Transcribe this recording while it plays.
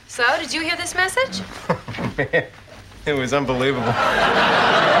So, did you hear this message? Man, it was unbelievable. Really?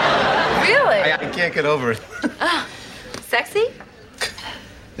 I can't get over it. Oh, sexy?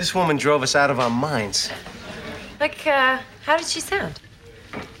 This woman drove us out of our minds. Like, how did she sound?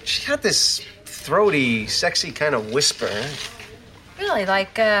 She had this throaty, sexy kind of whisper. Really,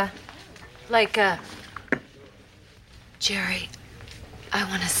 Jerry, I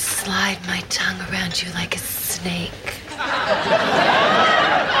want to slide my tongue around you like a snake.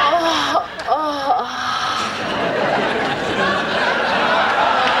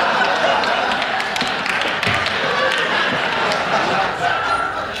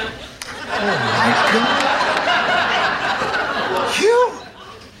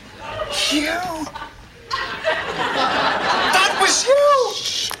 You? That was you!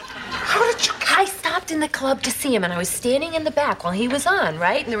 How did you... I stopped in the club to see him, and I was standing in the back while he was on,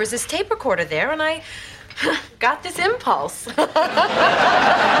 right? And there was this tape recorder there, and I got this impulse. What?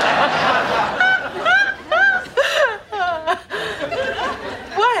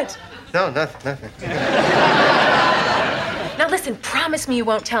 No, nothing. Now listen, promise me you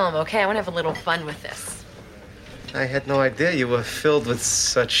won't tell him, okay? I want to have a little fun with this. I had no idea you were filled with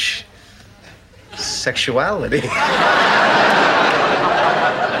such... sexuality. Oh,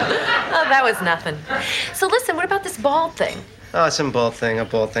 that was nothing. So listen, what about this bald thing? Oh, it's a bald thing. I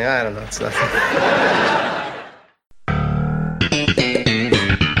don't know. It's nothing.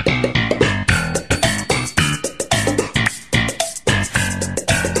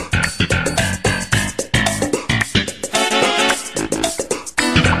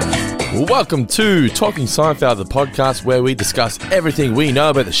 Welcome to Talking Seinfeld, the podcast where we discuss everything we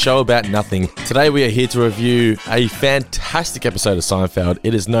know about the show about nothing. Today we are here to review a fantastic episode of Seinfeld.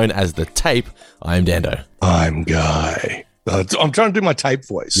 It is known as The Tape. I am Dando. I'm Guy. I'm trying to do my tape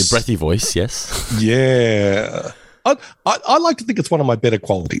voice. Your breathy voice, yes. Yeah. I like to think it's one of my better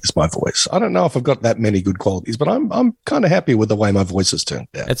qualities, my voice. I don't know if I've got that many good qualities, but I'm kind of happy with the way my voice has turned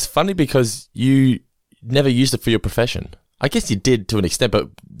out. It's funny because you never used it for your profession. I guess you did to an extent, but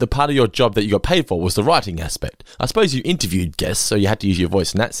the part of your job that you got paid for was the writing aspect. I suppose you interviewed guests, so you had to use your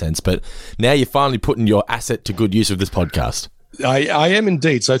voice in that sense, but now you're finally putting your asset to good use with this podcast. I am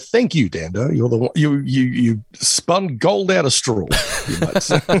indeed. So thank you, Dando. You're the one, you spun gold out of straw, you might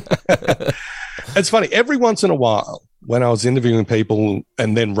say. It's funny. Every once in a while, when I was interviewing people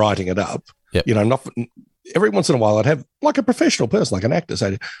and then writing it up, yep. Every once in a while, I'd have like a professional person, like an actor,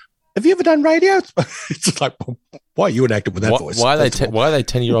 say, "Have you ever done radio?" It's like, why are you an actor with that voice? Why are they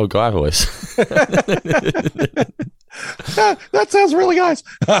 10-year-old guy voice? That sounds really nice.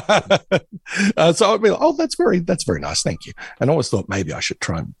 So I'd be like, oh, that's very nice. Thank you. And I always thought maybe I should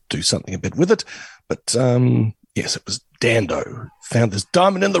try and do something a bit with it. But yes, it was Dando. Found this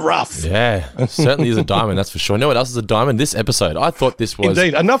diamond in the rough. Yeah, certainly is a diamond, that's for sure. You know what else is a diamond? This episode. I thought this was...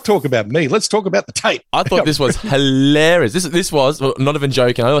 Indeed. Enough talk about me. Let's talk about the tape. I thought this was hilarious. This was, well, not even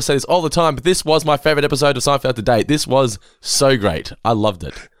joking, I always say this all the time, but this was my favourite episode of Seinfeld to date. This was so great. I loved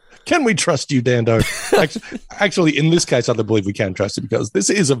it. Can we trust you, Dando? Actually, in this case, I don't believe we can trust you because this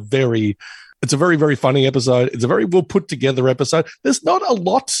is it's a very, very funny episode. It's a very well put together episode. There's not a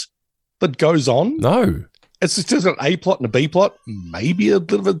lot that goes on. No. It's just an A plot and a B plot, maybe a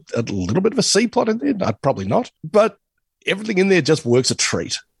little bit of a C plot in there. No, probably not. But everything in there just works a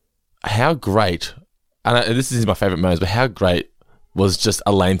treat. How great, and this is my favourite moments, but how great was just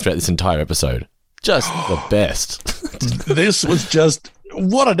Elaine throughout this entire episode? Just the best. This was just,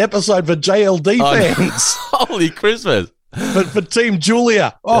 what an episode for JLD fans. Holy Christmas. But for Team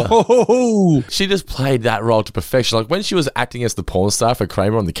Julia, oh, she just played that role to perfection. Like when she was acting as the porn star for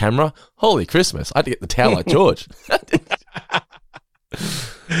Kramer on the camera, holy Christmas, I had to get the towel like George.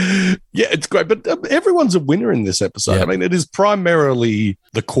 Yeah, it's great. But everyone's a winner in this episode. Yep. I mean, it is primarily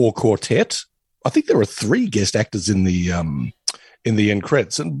the core quartet. I think there are 3 guest actors in the end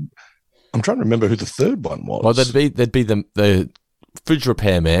credits, and I'm trying to remember who the third one was. Well, there'd be the fridge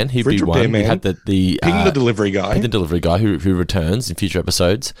repairman. He'd be one. We had the Ping the delivery guy. Ping the delivery guy who returns in future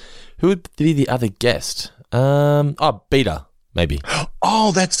episodes. Who would be the other guest? Beta, maybe.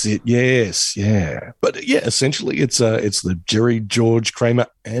 Oh, that's it. Yes, yeah. But yeah, essentially it's the Jerry, George, Kramer,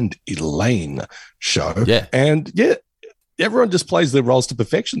 and Elaine show. Yeah. And yeah, everyone just plays their roles to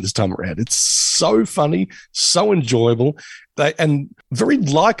perfection this time around. It's so funny, so enjoyable, and very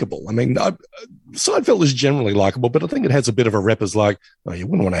likable. I mean, Seinfeld is generally likable, but I think it has a bit of a rep as like, oh, you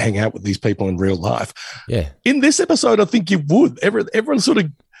wouldn't want to hang out with these people in real life. Yeah. In this episode, I think you would. Everyone's sort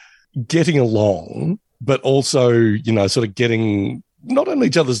of getting along, but also, sort of getting not on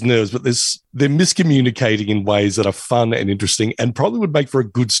each other's nerves, but they're miscommunicating in ways that are fun and interesting and probably would make for a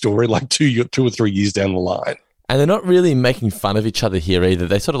good story like 2 or 3 years down the line. And they're not really making fun of each other here either.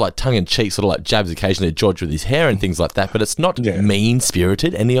 They sort of like tongue-in-cheek, sort of like jabs occasionally at George with his hair and things like that, but it's not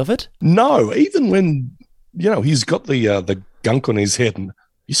mean-spirited, any of it. No, even when, he's got the gunk on his head and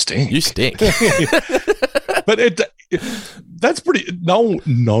you stink. You stink. But that's pretty, no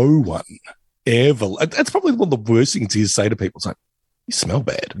one ever, that's probably one of the worst things you say to people. It's like, you smell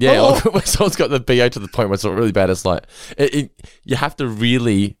bad. Yeah, when someone's got the BO to the point where it's not really bad, it's like, you have to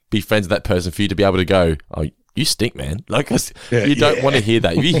really be friends with that person for you to be able to go, oh, you stink, man. Like, you don't want to hear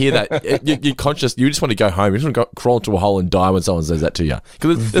that. If you hear that, you're conscious. You just want to go home. You just want to crawl into a hole and die when someone says that to you.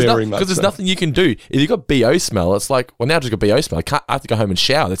 Because there's nothing you can do. If you've got BO smell, it's like, well, now I've just got BO smell. I have to go home and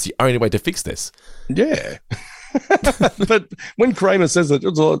shower. That's the only way to fix this. Yeah. But when Kramer says that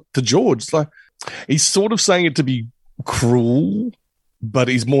to George, it's like, he's sort of saying it to be cruel, but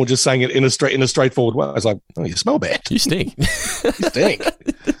he's more just saying it in a straightforward way. It's like, oh, you smell bad. You stink. You stink.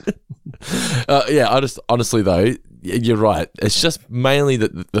 I just honestly though, you're right. It's just mainly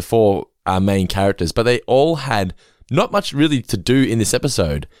the four main characters, but they all had not much really to do in this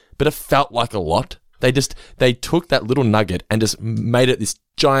episode, but it felt like a lot. They took that little nugget and just made it this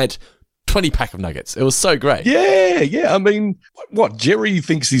giant 20-pack of nuggets. It was so great. Yeah. I mean, what? Jerry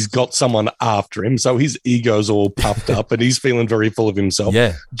thinks he's got someone after him, so his ego's all puffed up and he's feeling very full of himself.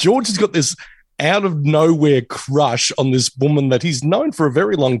 Yeah. George has got this out of nowhere crush on this woman that he's known for a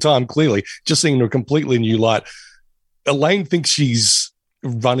very long time, clearly, just seeing her completely new light. Elaine thinks she's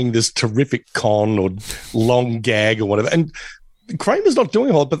running this terrific con or long gag or whatever. And Kramer's not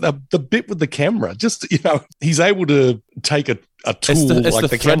doing a whole lot, but the bit with the camera, just, he's able to take a tool it's like the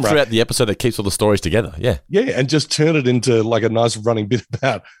thread camera throughout the episode that keeps all the stories together. Yeah. Yeah, and just turn it into like a nice running bit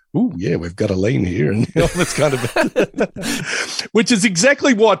about, oh, yeah, we've got Elaine here. And that's kind of, which is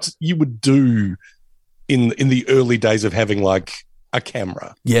exactly what you would do in the early days of having like a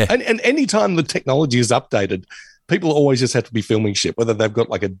camera. Yeah. And any time the technology is updated, people always just have to be filming shit, whether they've got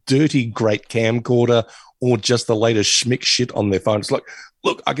like a dirty, great camcorder or just the latest schmick shit on their phone. It's like,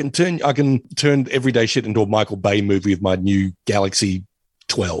 look, I can turn everyday shit into a Michael Bay movie with my new Galaxy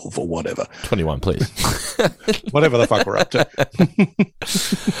 12 or whatever. 21, please. Whatever the fuck we're up to.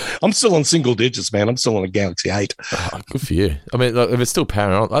 I'm still on single digits, man. I'm still on a Galaxy 8. Oh, good for you. I mean, look, if it's still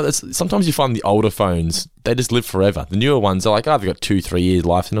powering on, sometimes you find the older phones, they just live forever. The newer ones are like, they've got 2-3 years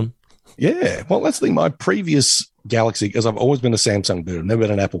life in them. Yeah. Well, that's the thing. My previous Galaxy, because I've always been a Samsung dude, I've never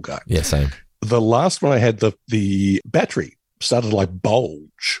been an Apple guy. Yeah, same. The last one I had, the battery started to like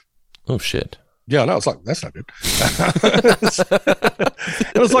bulge. Oh, shit. Yeah, no, it's like, that's not good.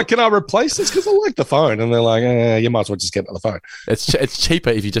 It was like, can I replace this? Because I like the phone. And they're like, you might as well just get another phone. It's cheaper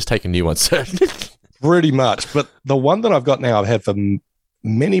if you just take a new one, sir. Pretty much. But the one that I've got now, I've had for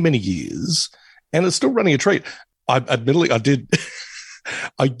many, many years, and it's still running a treat. Admittedly, I did.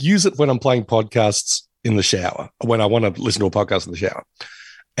 I use it when I'm playing podcasts in the shower, when I want to listen to a podcast in the shower.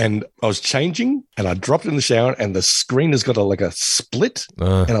 And I was changing and I dropped it in the shower and the screen has got a split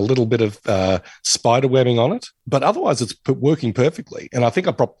and a little bit of spider webbing on it. But otherwise, it's working perfectly. And I think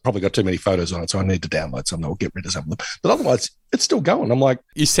I probably got too many photos on it, so I need to download some or get rid of some of them. But otherwise, it's still going. I'm like...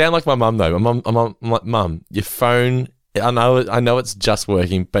 You sound like my mum, though. I'm like, Mum, your phone... I know it's just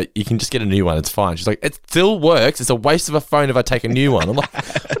working, but you can just get a new one. It's fine. She's like, it still works. It's a waste of a phone if I take a new one. I'm like,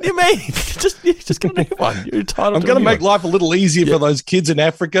 what do you mean? just get a new one. You're entitled. I'm going to make life a little easier for those kids in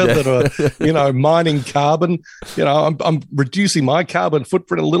Africa that are, mining carbon. I'm reducing my carbon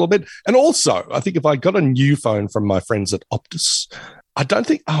footprint a little bit. And also, I think if I got a new phone from my friends at Optus, I don't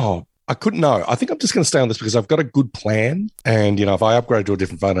think. I couldn't know. I think I'm just going to stay on this because I've got a good plan. And, if I upgrade to a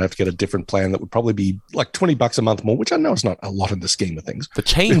different phone, I have to get a different plan that would probably be like $20 a month more, which I know is not a lot in the scheme of things. The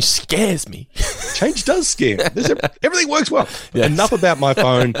change scares me. Change does scare me. Everything works well. Yes. Enough about my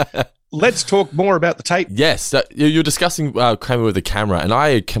phone. Let's talk more about the tape. Yes. You're discussing Kramer with the camera, and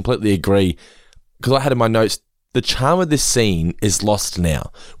I completely agree because I had in my notes, the charm of this scene is lost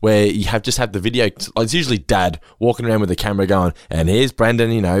now, where you just have the video. It's usually Dad walking around with the camera going, and here's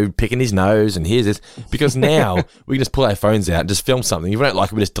Brendan, picking his nose, and here's this. Because now we can just pull our phones out and just film something. If we don't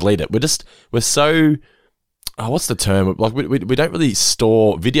like it, we just delete it. We're so, what's the term? Like we don't really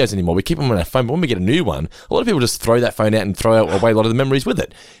store videos anymore. We keep them on our phone, but when we get a new one, a lot of people just throw that phone out and throw away a lot of the memories with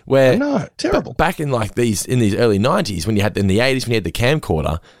it. Where no, terrible. Back in these early 90s, in the 80s, when you had the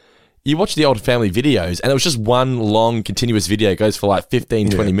camcorder, you watch the old family videos and it was just one long continuous video. It goes for like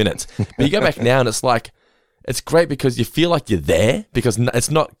 15, 20 minutes. But you go back now and it's like, it's great because you feel like you're there because it's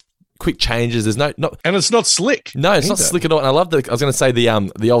not quick changes. There's no and it's not slick. No, it's not slick at all. And I love I was going to say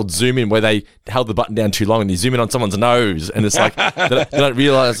the old zoom in where they held the button down too long and you zoom in on someone's nose and it's like, they don't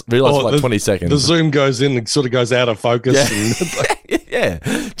realize for like 20 seconds. The zoom goes in and sort of goes out of focus. Yeah. Yeah,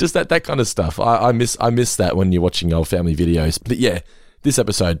 just that kind of stuff. I miss that when you're watching old family videos. But yeah, this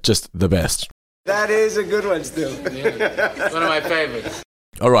episode, just the best. That is a good one still. One of my favorites.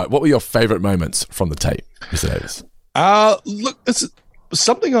 All right, what were your favourite moments from the tape, Mr. Davis? Look, it's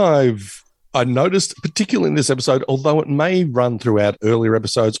something I noticed, particularly in this episode, although it may run throughout earlier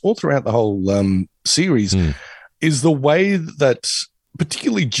episodes or throughout the whole series, is the way that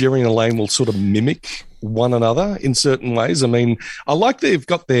particularly Jerry and Elaine will sort of mimic one another in certain ways. I mean, I like they've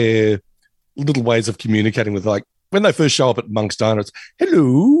got their little ways of communicating with, like, when they first show up at Monk's Diner, it's,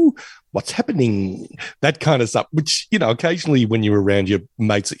 hello, what's happening? That kind of stuff, which, you know, occasionally when you're around your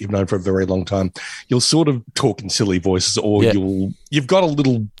mates that you've known for a very long time, you'll sort of talk in silly voices, or you've got a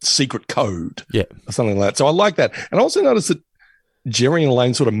little secret code or something like that. So I like that. And I also noticed that Jerry and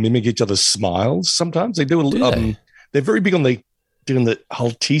Elaine sort of mimic each other's smiles sometimes. They do they're very big on doing the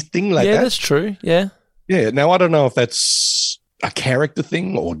whole teeth thing like that. Yeah, that's true. Yeah. Yeah. Now, I don't know if that's a character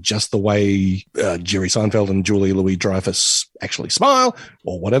thing or just the way Jerry Seinfeld and Julia Louis-Dreyfus actually smile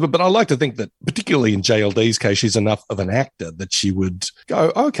or whatever. But I like to think that, particularly in JLD's case, she's enough of an actor that she would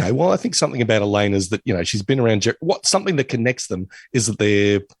go, okay, well, I think something about Elaine is that, you know, she's been around Jerry. Something that connects them is that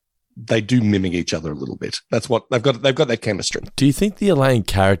they do mimic each other a little bit. That's what they've got that chemistry. Do you think the Elaine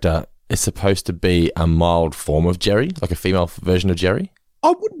character is supposed to be a mild form of Jerry, like a female version of Jerry?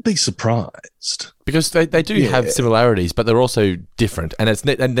 I wouldn't be surprised. Because they do have similarities, but they're also different. And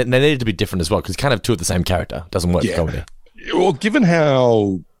they need to be different as well, because you can't have two of the same character. It doesn't work for comedy. Well, given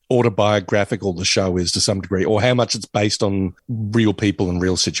how autobiographical the show is to some degree, or how much it's based on real people and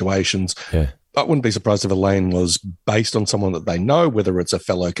real situations, I wouldn't be surprised if Elaine was based on someone that they know, whether it's a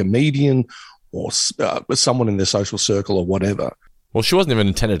fellow comedian or someone in their social circle or whatever. Well, she wasn't even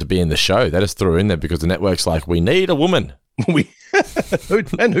intended to be in the show. They just threw her in there because the network's like, we need a woman.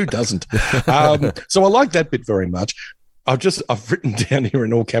 And who doesn't? So I like that bit very much. I've written down here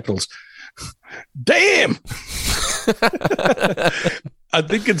in all capitals, damn. I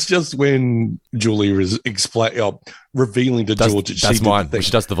think it's just when Julia is revealing to George that that's mine.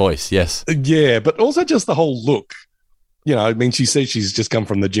 She does the voice, yes. Yeah, but also just the whole look. You know, I mean, she says she's just come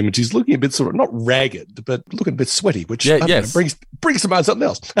from the gym and she's looking a bit sort of not ragged, but looking a bit sweaty, which brings to mind something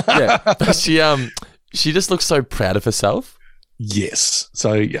else. She just looks so proud of herself. Yes.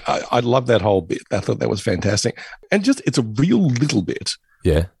 So yeah, I love that whole bit. I thought that was fantastic. And just, it's a real little bit.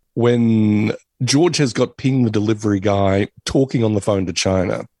 Yeah. When George has got Ping, the delivery guy, talking on the phone to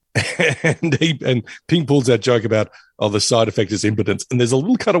China. And Ping pulls that joke about, the side effect is impotence. And there's a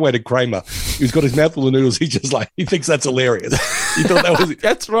little cutaway to Kramer, who's got his mouth full of noodles. He thinks that's hilarious. He thought that was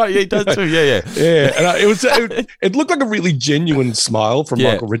that's right. Yeah, he does too. Yeah. And it looked like a really genuine smile from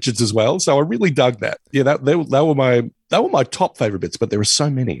Michael Richards as well. So I really dug that. Yeah, they were my top favorite bits, but there were so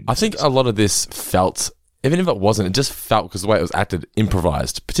many. I think a lot of this felt, even if it wasn't, it just felt, because the way it was acted,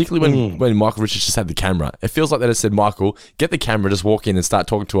 improvised. Particularly when Michael Richards just had the camera. It feels like they just said, Michael, get the camera, just walk in and start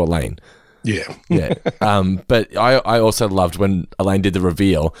talking to Elaine. Yeah. But I also loved when Elaine did the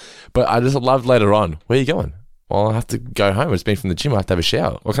reveal. But I just loved later on, where are you going? Well, I have to go home. It's been from the gym. I have to have a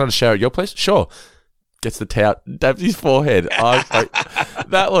shower. Well, can I just shower at your place? Sure. Gets the towel, dabs his forehead. I was like,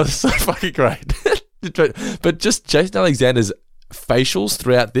 that was so fucking great. But just Jason Alexander's facials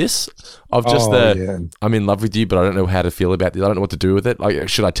throughout this of just I'm in love with you, but I don't know how to feel about this. I don't know what to do with it. Like,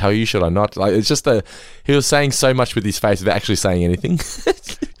 should I tell you? Should I not? Like, it's just he was saying so much with his face without actually saying anything.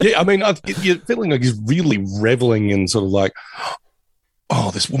 Yeah, I mean, you're feeling like he's really reveling in sort of like,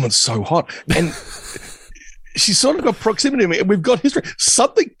 this woman's so hot, and she's sort of got proximity to me, and we've got history.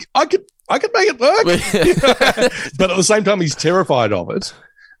 Something I could make it work, but at the same time, he's terrified of it.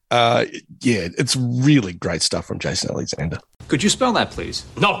 It's really great stuff from Jason Alexander. Could you spell that, please?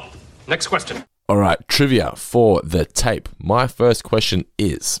 No. Next question. All right, trivia for the tape. My first question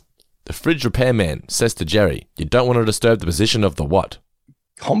is, the fridge repairman says to Jerry, you don't want to disturb the position of the what?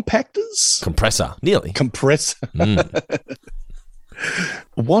 Compactors? Compressor. Nearly. Compressor.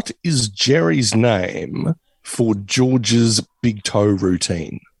 What is Jerry's name for George's big toe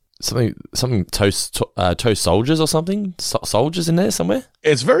routine? Something toe soldiers or something? Soldiers in there somewhere?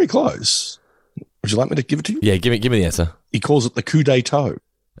 It's very close. Would you like me to give it to you? Yeah, give me the answer. He calls it the coup d'etat.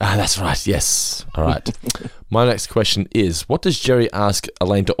 That's right. Yes. All right. My next question is, what does Jerry ask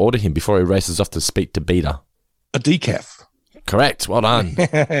Elaine to order him before he races off to speak to Beta? A decaf. Correct. Well done.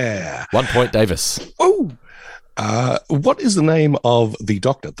 1 point, Davis. Oh. What is the name of the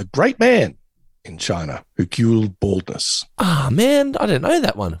doctor, the great man in China who cured baldness? Man, I didn't know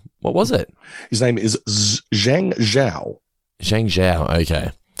that one. What was it? His name is Zhang Zhao. Zhang Zhao.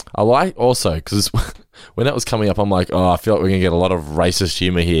 Okay. I like also, because when that was coming up, I'm like, oh, I feel like we're going to get a lot of racist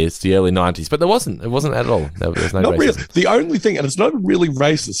humor here. It's the early 90s. But there wasn't. It wasn't at all. There was no Not racism. really. The only thing, and it's not really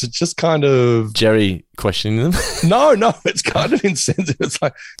racist, it's just kind of... Jerry questioning them. No, it's kind of insensitive. It's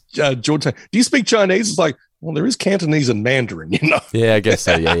like, George saying, do you speak Chinese? It's like, well, there is Cantonese and Mandarin, you know? Yeah, I guess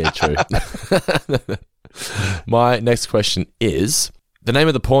so. Yeah, true. My next question is, the name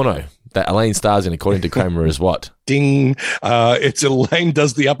of the porno that Elaine stars in, according to Kramer, is what? Ding. It's Elaine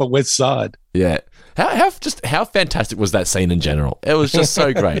Does the Upper West Side. Yeah. How fantastic was that scene in general? It was just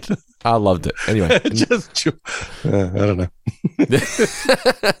so great. I loved it. Anyway. I don't know.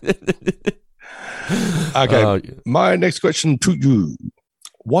 Okay. My next question to you.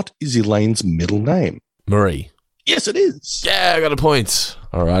 What is Elaine's middle name? Marie. Yes, it is. Yeah, I got a point.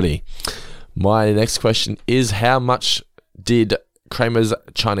 Alrighty. My next question is, how much did Kramer's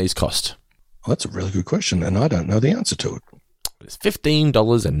Chinese cost? Well, that's a really good question, and I don't know the answer to it. It's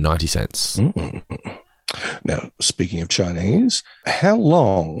 $15.90. Now, speaking of Chinese, how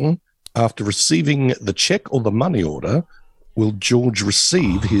long after receiving the check or the money order will George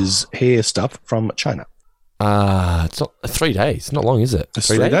receive his hair stuff from China? It's not 3 days. Not long, is it? It's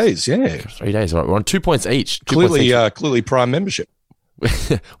 3 days, yeah. 3 days. All right, we're on 2 points each. Clearly Prime membership.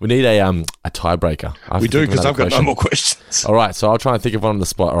 We need a tiebreaker. We do, because I've got no more questions. All right, so I'll try and think of one on the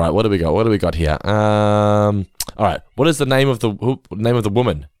spot. All right, what do we got here? All right, what is the name of the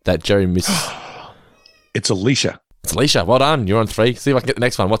woman that Jerry misses? It's Alicia. It's Alicia. Well done. You're on 3. See if I can get the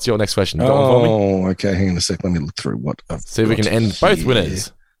next one. What's your next question? You got one for me? Okay. Hang on a sec. Let me look through what I've See if we can end both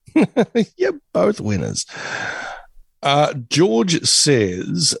winners. Yeah, both winners. George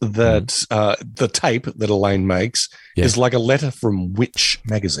says that the tape that Elaine makes is like a letter from which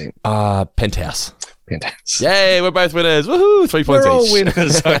magazine? Penthouse. Penthouse. Yay, we're both winners. Woohoo! 3 points We're all each.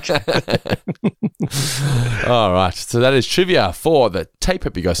 winners. Okay. All right, so that is trivia for the tape.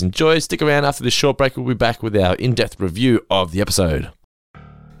 Hope you guys enjoy. Stick around after this short break. We'll be back with our in-depth review of the episode.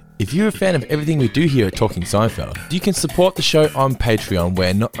 If you're a fan of everything we do here at Talking Seinfeld, you can support the show on Patreon,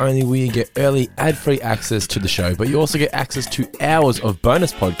 where not only will you get early ad-free access to the show, but you also get access to hours of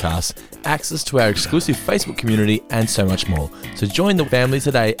bonus podcasts, access to our exclusive Facebook community, and so much more. So join the family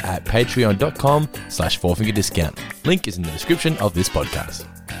today at patreon.com/fourfingerdiscount. Link is in the description of this podcast.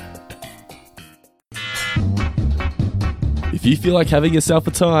 If you feel like having yourself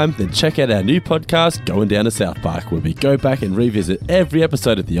a time, then check out our new podcast, Going Down to South Park, where we go back and revisit every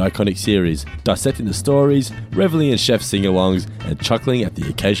episode of the iconic series, dissecting the stories, reveling in chef sing-alongs, and chuckling at the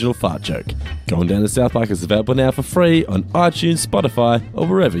occasional fart joke. Going Down to South Park is available now for free on iTunes, Spotify, or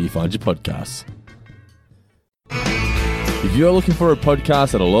wherever you find your podcasts. If you're looking for a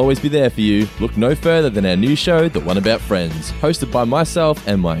podcast that'll always be there for you, look no further than our new show, The One About Friends, hosted by myself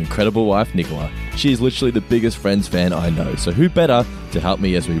and my incredible wife, Nicola. She is literally the biggest Friends fan I know, so who better to help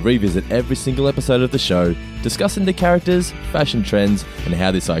me as we revisit every single episode of the show, discussing the characters, fashion trends, and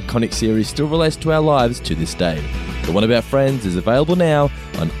how this iconic series still relates to our lives to this day. The One About Friends is available now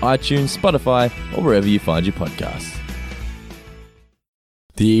on iTunes, Spotify, or wherever you find your podcasts.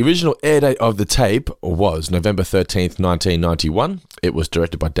 The original air date of the tape was November 13th, 1991. It was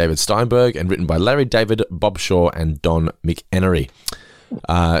directed by David Steinberg and written by Larry David, Bob Shaw, and Don McHenry.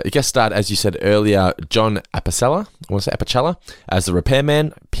 It guest starred, as you said earlier, John Apicella as the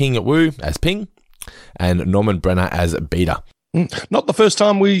repairman, Ping Wu as Ping, and Norman Brenner as Beta. Not the first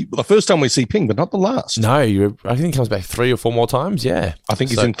time we see Ping, but not the last. No, I think he comes back 3 or 4 more times. Yeah, I think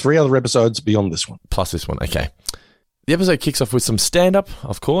he's in 3 other episodes beyond this one, plus this one. Okay. The episode kicks off with some stand-up,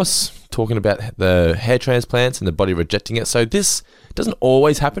 of course, talking about the hair transplants and the body rejecting it. So this doesn't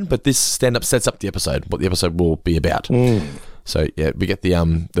always happen, but this stand-up sets up the episode, what the episode will be about. So yeah, we get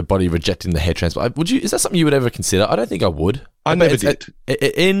the body rejecting the hair transplant. Is that something you would ever consider? I don't think I would. I never did.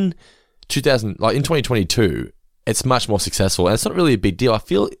 In 2022, it's much more successful, and it's not really a big deal. I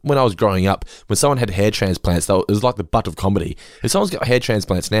feel when I was growing up, when someone had hair transplants, it was like the butt of comedy. If someone's got hair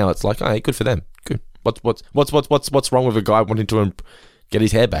transplants now, it's like, hey, good for them. Good. What's wrong with a guy wanting to get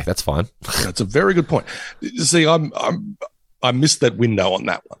his hair back? That's fine. That's a very good point. See, I missed that window on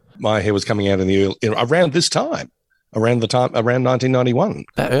that one. My hair was coming out around this time, around 1991.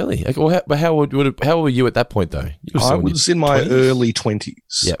 That early? Well, how were you at that point though? I was in my early 20s,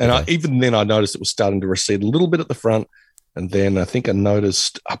 yep, and even then I noticed it was starting to recede a little bit at the front, and then I think I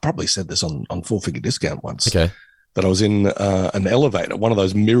noticed. I probably said this on Four Figure Discount once. Okay. That I was in an elevator, one of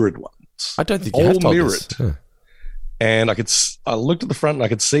those mirrored ones. I don't think you have told mirrored. This. Huh. And I looked at the front and I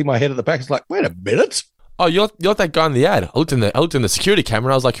could see my head at the back. It's like, wait a minute. Oh, you're that guy in the ad. I looked in the security camera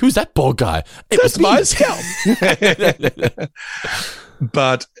and I was like, who's that bald guy? That's my scalp.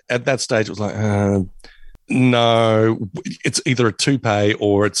 But at that stage, it was like, No, it's either a toupee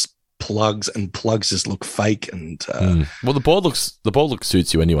or it's plugs, and plugs just look fake. And Well, the bald look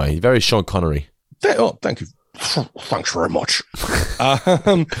suits you anyway. Very Sean Connery. Thank you. Thanks very much.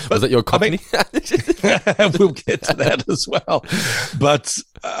 Was that your company? We'll get to that as well. But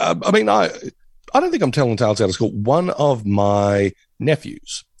I mean, I don't think I'm telling tales out of school. One of my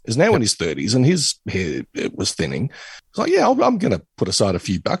nephews is now in his 30s, and his hair was thinning. It's like, yeah, I'm going to put aside a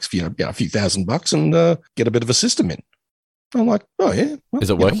few bucks, a few $1,000, and get a bit of a system in. I'm like, oh yeah, well, Is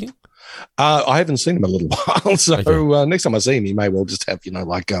it working? I haven't seen him in a little while, so Okay. next time I see him, he may well just have,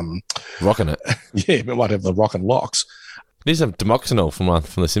 Rocking it. yeah, he might have the rock and locks. These have Demoxenol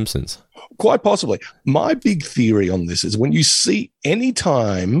from The Simpsons. Quite possibly. My big theory on this is when you see,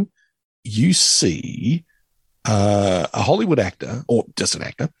 anytime you see a Hollywood actor, or just an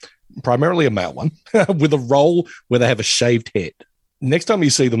actor, primarily a male one, with a role where they have a shaved head, next time you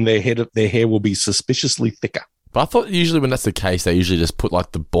see them, their hair will be suspiciously thicker. But I thought usually when that's the case, they usually just put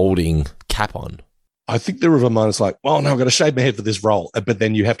like the balding cap on. I think they're of a mind, it's like, well, no, I've got to shave my head for this role, but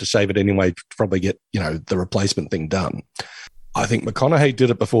then you have to shave it anyway to probably get, the replacement thing done. I think McConaughey did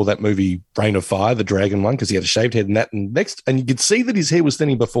it before that movie Reign of Fire, the dragon one, because he had a shaved head in that, and you could see that his hair was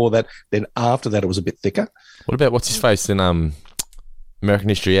thinning before that. Then after that, it was a bit thicker. What about what's his face in American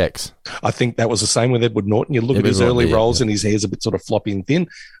History X? I think that was the same with Edward Norton. You look at his early roles and his hair's a bit sort of floppy and thin.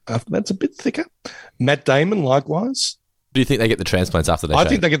 After that's a bit thicker. Matt Damon, likewise. Do you think they get the transplants after they I shave?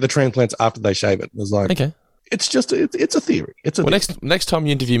 think they get the transplants after they shave it. It's like, Okay. It's just, it's a theory. It's a Well, theory. next time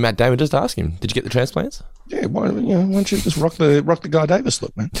you interview Matt Damon, just ask him, did you get the transplants? Yeah, why don't you just rock the Guy Davis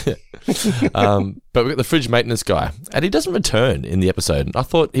look, man? But we've got the fridge maintenance guy, and he doesn't return in the episode. I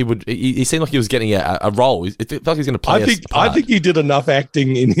thought he would. He seemed like he was getting a role. It felt like he was going to play. I think he did enough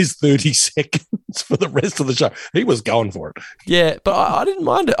acting in his 30 seconds for the rest of the show. He was going for it. Yeah, but I didn't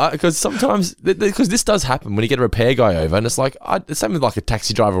mind it because sometimes because this does happen when you get a repair guy over, and it's like the same with like a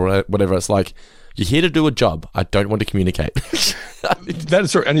taxi driver or whatever. It's like, you're here to do a job. I don't want to communicate. That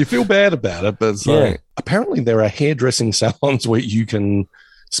is true, and you feel bad about it. But it's like, apparently there are hairdressing salons where you can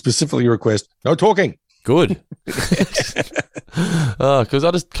specifically request no talking. Good. Because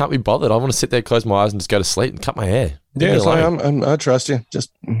I just can't be bothered. I want to sit there, close my eyes, and just go to sleep and cut my hair. Leave Yeah, me it's like, alone. I trust you.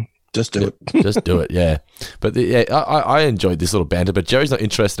 Just do it. Just do it, yeah. But I enjoyed this little banter, but Jerry's not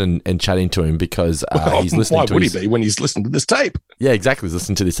interested in chatting to him because he's listening Why to would his... he be when he's listening to this tape? Yeah, exactly. He's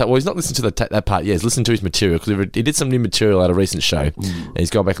listening to this. Well, he's not listening to that part. Yeah, he's listening to his material because he did some new material at a recent show, and he's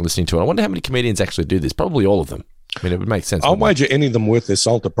gone back and listening to it. I wonder how many comedians actually do this. Probably all of them. I mean, it would make sense. I'll wouldn't it? wager any of them worth their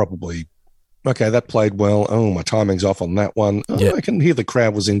salt are probably, okay, that played well. Oh, my timing's off on that one. Oh, Yeah. I can hear the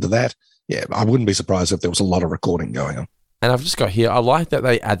crowd was into that. Yeah, I wouldn't be surprised if there was a lot of recording going on. And I've just got here, I like that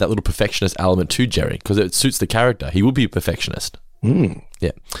they add that little perfectionist element to Jerry because it suits the character. He would be a perfectionist.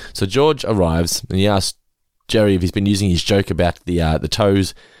 Yeah. So George arrives and he asks Jerry if he's been using his joke about the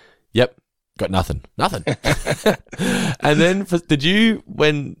toes. Yep. Got nothing. Nothing. And then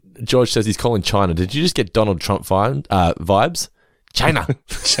when George says he's calling China, did you just get Donald Trump vibes? China.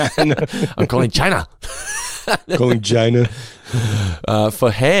 I'm calling China. Calling China.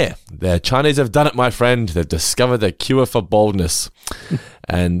 For hair. The Chinese have done it, my friend. They've discovered the cure for baldness.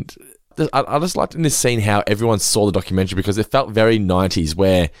 And I just liked in this scene how everyone saw the documentary because it felt very 90s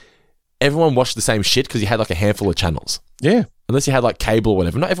where everyone watched the same shit because you had like a handful of channels. Yeah. Unless you had like cable or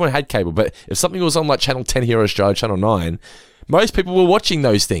whatever. Not everyone had cable, but if something was on like Channel 10 here in Australia, Channel 9, most people were watching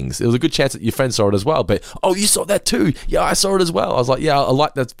those things. There was a good chance that your friends saw it as well. But, oh, you saw that too? Yeah, I saw it as well. I was like, yeah, I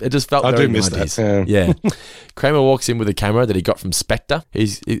like that. It just felt I very do miss 90s. that. Yeah. Kramer walks in with a camera that he got from Spectre.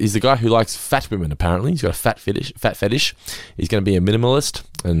 He's the guy who likes fat women, apparently. He's got a fat fetish. He's going to be a minimalist.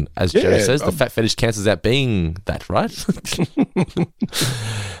 And as Jerry says, the fat fetish cancels out being that, right?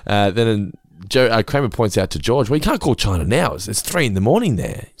 Then Kramer points out to George, well, you can't call China now. It's 3 a.m.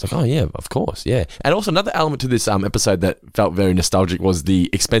 there. He's like, oh, yeah, of course, yeah. And also another element to this episode that felt very nostalgic was the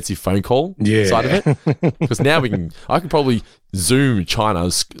expensive phone call side of it. Because now I can probably Zoom China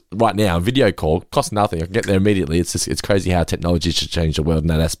right now, video call, costs nothing. I can get there immediately. It's crazy how technology should change the world in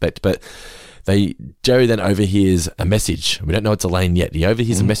that aspect. But Jerry then overhears a message. We don't know it's Elaine yet. He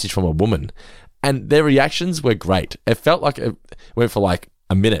overhears a message from a woman. And their reactions were great. It felt like it went for like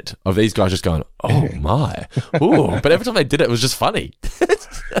a minute of these guys just going, oh my, ooh. But every time they did it, it was just funny.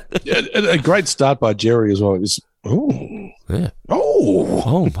 A great start by Jerry as well. Is Yeah.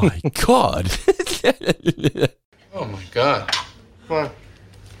 oh my God. Oh my God. What?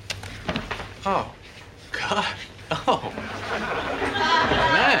 Oh, God. Oh.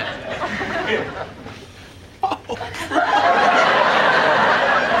 Man. Oh.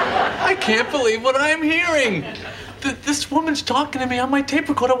 I can't believe what I'm hearing. This woman's talking to me on my tape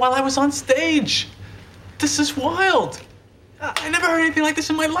recorder while I was on stage. This is wild. I never heard anything like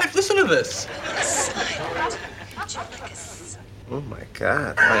this in my life. Listen to this. Oh my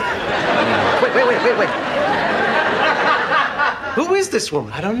God. Wait. Who is this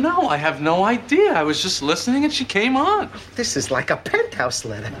woman? I don't know. I have no idea. I was just listening and she came on. This is like a penthouse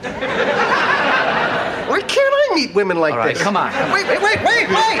letter. Why can't I meet women like All right, this? come on. Wait.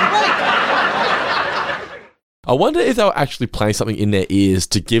 I wonder if they were actually playing something in their ears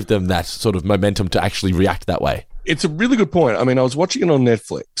to give them that sort of momentum to actually react that way. It's a really good point. I mean, I was watching it on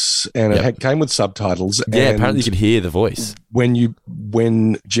Netflix, and Yep. it came with subtitles. Yeah, and apparently you could hear the voice.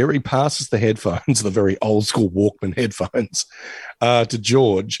 when Jerry passes the headphones, the very old school Walkman headphones, to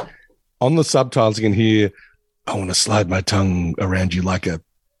George, on the subtitles you can hear, "I want to slide my tongue around you like a..."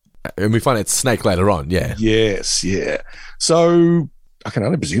 And we find it's Snake later on, yeah. Yes, yeah. So I can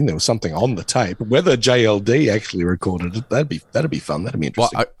only presume there was something on the tape. Whether JLD actually recorded it, that'd be fun. That'd be Well,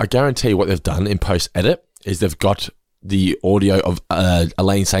 interesting. I guarantee what they've done in post-edit is they've got the audio of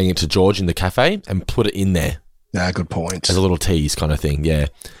Elaine saying it to George in the cafe and put it in there Good point. as a little tease kind of thing, yeah.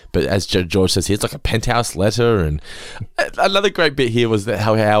 But as George says here, it's like a penthouse letter. And another great bit here was that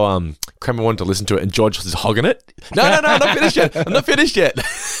how Kramer wanted to listen to it and George was hogging it. No, I'm not finished yet.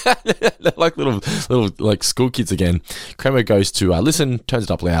 They're like little like school kids again. Kramer goes to listen, turns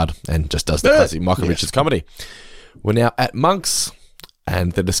it up loud, and just does the classic Michael Richards comedy. We're now at Monk's,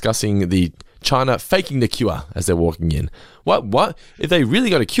 and they're discussing the China faking the cure as they're walking in. What? If they really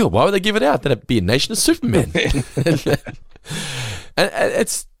got a cure, why would they give it out? Then it'd be a nation of Supermen. and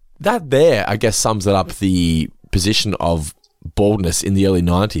it's that there, I guess, sums it up the position of baldness in the early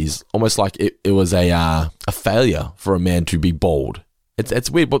 90s, almost like it was a failure for a man to be bald.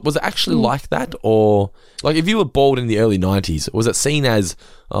 It's weird, but was it actually like that? Or, like, if you were bald in the early 90s, was it seen as,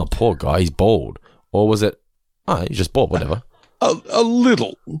 oh, poor guy, he's bald? Or was it, oh, he's just bald, whatever? A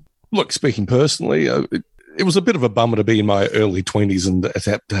little. Look, speaking personally, it was a bit of a bummer to be in my early 20s and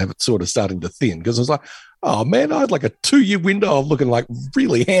to have it sort of starting to thin, because I was like, oh man, I had like a 2-year window of looking like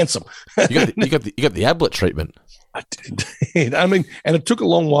really handsome. You got the Ablett treatment. I did. I mean, and it took a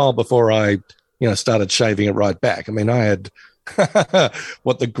long while before I, started shaving it right back. I mean, I had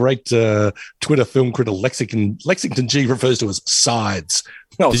what the great Twitter film critic Lexington G refers to as sides.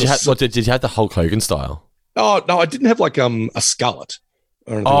 Did you have the Hulk Hogan style? Oh no, I didn't have like a skullet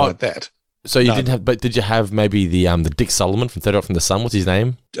or anything like that. So you didn't have, but did you have maybe the Dick Sullivan from Third Rock from the Sun? What's his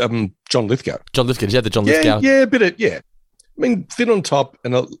name? John Lithgow. John Lithgow. Did you have the John Lithgow? Yeah, a bit of, yeah. I mean, thin on top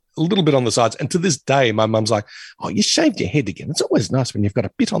and a little bit on the sides. And to this day, my mum's like, oh, you shaved your head again. It's always nice when you've got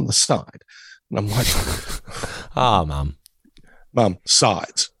a bit on the side. And I'm like, Mum,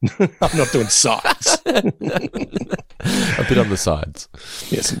 sides. I'm not doing sides. A bit on the sides.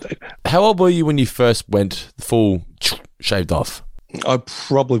 Yes, indeed. How How old were you when you first went full shaved off? I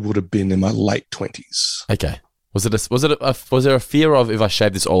probably would have been in my late 20s. Okay. Was there a fear of, if I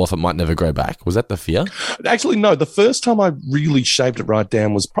shave this all off, it might never grow back? Was that the fear? Actually, no. The first time I really shaved it right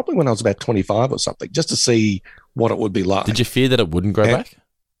down was probably when I was about 25 or something, just to see what it would be like. Did you fear that it wouldn't grow back?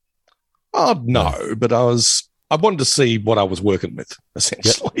 Oh, no, but I wanted to see what I was working with,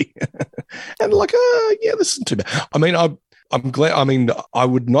 essentially. And like, yeah, this isn't too bad. I mean, I'm glad. I mean, I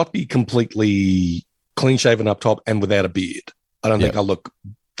would not be completely clean shaven up top and without a beard. I don't think I look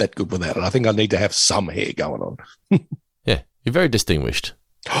that good without it. I think I need to have some hair going on. Yeah, you're very distinguished.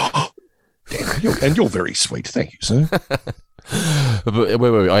 And you're very sweet. Thank you, sir. But wait.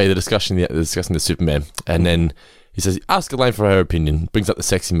 Oh, yeah, they're discussing the Superman. And then he says, ask Elaine for her opinion. Brings up the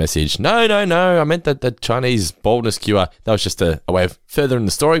sexy message. No. I meant that the Chinese baldness cure. That was just a way of furthering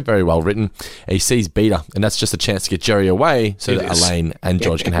the story. Very well written. He sees Beta, and that's just a chance to get Jerry away so that Elaine and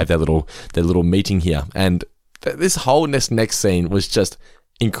George can have their little meeting here. And this whole next scene was just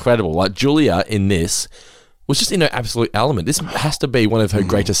incredible. Like, Julia in this was just in her absolute element. This has to be one of her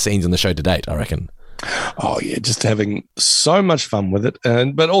greatest scenes on the show to date, I reckon. Oh yeah, just having so much fun with it,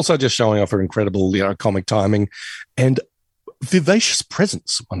 but also just showing off her incredible, comic timing and vivacious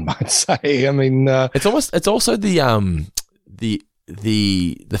presence, one might say. I mean, it's also the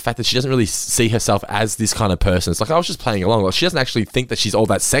fact that she doesn't really see herself as this kind of person. It's like, I was just playing along. Like, she doesn't actually think that she's all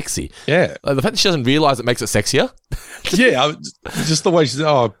that sexy. Yeah, like, the fact that she doesn't realize it makes it sexier. Yeah, just the way she's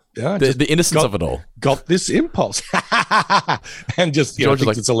the innocence of it all. Got this impulse, and just George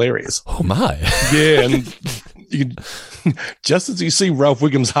thinks it's hilarious. Oh my! Yeah, and you can, just as you see Ralph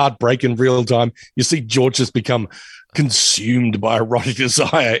Wiggum's heart break in real time, you see George just become consumed by erotic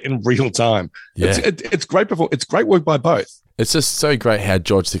desire in real time. Yeah. It's great. It's great work by both. It's just so great how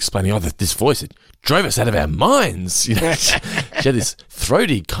George is explaining, this voice, it drove us out of our minds. You know, she had this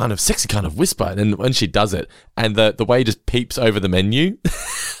throaty kind of sexy kind of whisper. And when she does it, and the way he just peeps over the menu,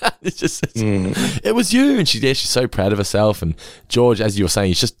 it was you. And she's so proud of herself. And George, as you were saying,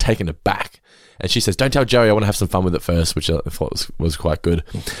 he's just taken aback. And she says, don't tell Jerry, I want to have some fun with it first, which I thought was quite good.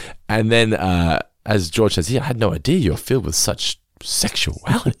 And then as George says, I had no idea you were filled with such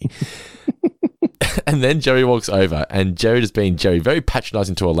sexuality. And then Jerry walks over, and Jerry just being Jerry, very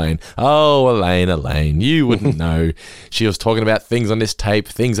patronising to Elaine. Oh, Elaine, you wouldn't know. She was talking about things on this tape,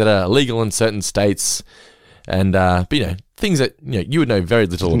 things that are illegal in certain states, and but, things that you would know very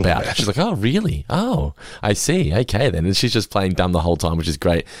little about. She's like, oh, really? Oh, I see. Okay, then. And she's just playing dumb the whole time, which is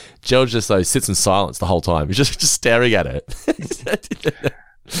great. George just sits in silence the whole time. He's just staring at it.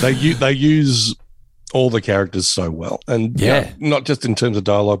 They use all the characters so well, and not just in terms of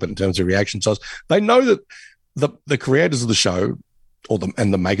dialogue, but in terms of reaction styles. They know that the creators of the show,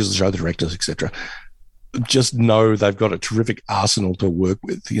 and the makers of the show, the directors, etc., just know they've got a terrific arsenal to work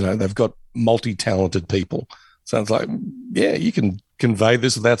with. They've got multi-talented people. Sounds like, you can convey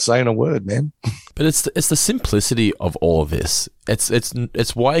this without saying a word, man. But it's the simplicity of all of this.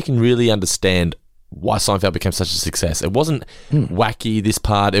 It's why you can really understand why Seinfeld became such a success. It wasn't wacky, this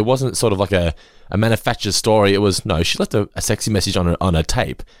part. It wasn't sort of like a manufactured story. It was, no, she left a sexy message on a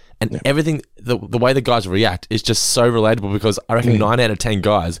tape. And everything, the way the guys react is just so relatable, because I reckon 9 out of 10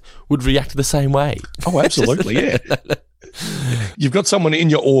 guys would react the same way. Oh, absolutely, yeah. You've got someone in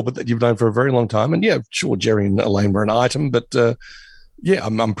your orbit that you've known for a very long time. And sure, Jerry and Elaine were an item, but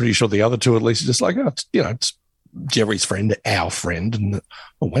I'm pretty sure the other two at least are just like, it's Jerry's friend, our friend. And,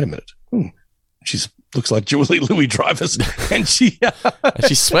 wait a minute. She looks like Julie Louis-Dreyfus, and she's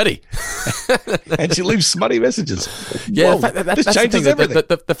sweaty, and she leaves smutty messages. Yeah, Whoa, that's changes the thing.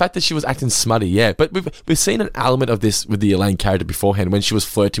 everything. The fact that she was acting smutty, yeah. But we've seen an element of this with the Elaine character beforehand when she was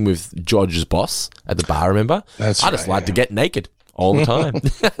flirting with George's boss at the bar. Remember? I just like to get naked all the time.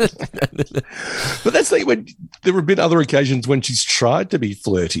 But that's when there have been other occasions when she's tried to be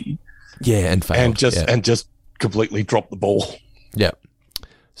flirty, and failed, and just completely dropped the ball. Yeah.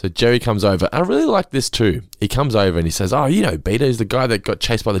 So Jerry comes over. I really like this too. He comes over and he says, Beta is the guy that got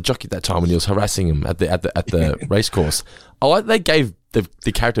chased by the jockey that time when he was harassing him at the race course. I like they gave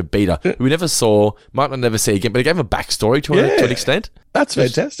the character Beta, who we never saw, might not never see again, but it gave him a backstory to an extent. That's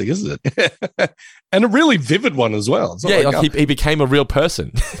fantastic, isn't it? And a really vivid one as well. He became a real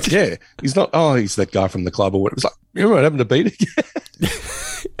person. He's not, he's that guy from the club or whatever. It's like, you remember what happened to Beta?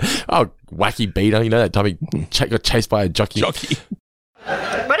 Wacky Beta, that time he got chased by a jockey.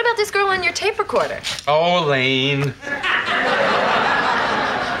 What about this girl on your tape recorder? Oh, Elaine.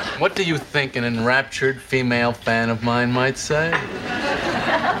 What do you think an enraptured female fan of mine might say?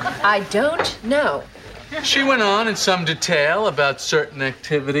 I don't know. She went on in some detail about certain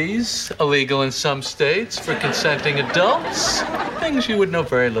activities, illegal in some states for consenting adults, things you would know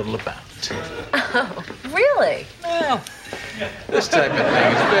very little about. Oh, really? Well, this type of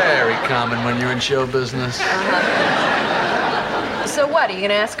thing is very common when you're in show business. So what, are you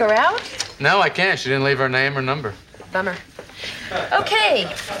going to ask her out? No, I can't. She didn't leave her name or number. Bummer.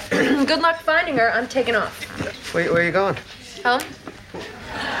 Okay. Good luck finding her. I'm taking off. Where are you going? Home?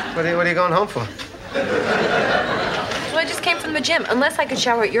 What are you going home for? Well, I just came from the gym. Unless I could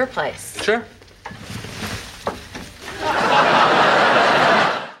shower at your place. Sure.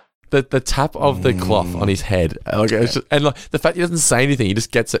 The tap of the cloth on his head, the fact he doesn't say anything, he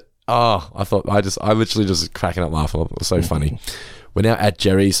just gets it. Oh, I literally just cracking up laughing. It was so funny. We're now at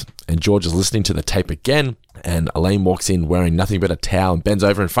Jerry's, and George is listening to the tape again, and Elaine walks in wearing nothing but a towel and bends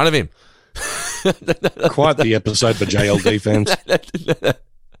over in front of him. Quite the episode for JLD fans.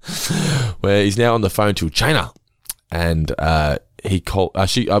 Where he's now on the phone to China, and he called.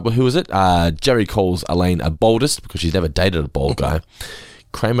 Who was it? Jerry calls Elaine a baldest because she's never dated a bald guy.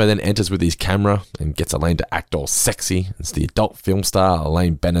 Kramer then enters with his camera and gets Elaine to act all sexy. It's the adult film star,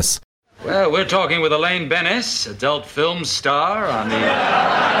 Elaine Bennis. Well, we're talking with Elaine Bennis, adult film star, on the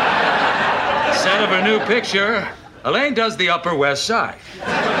set of her new picture. Elaine does the Upper West Side.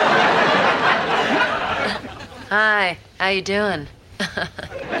 Hi, how you doing?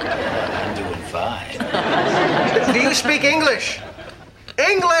 I'm doing fine. Do you speak English?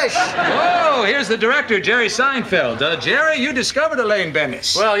 English! Oh, here's the director, Jerry Seinfeld. Jerry, you discovered Elaine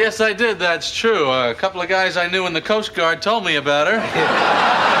Bennis. Well, yes, I did. That's true. A couple of guys I knew in the Coast Guard told me about her.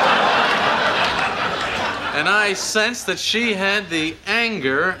 And I sensed that she had the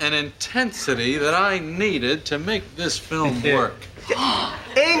anger and intensity that I needed to make this film work.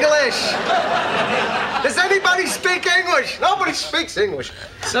 English! Does anybody speak English? Nobody speaks English.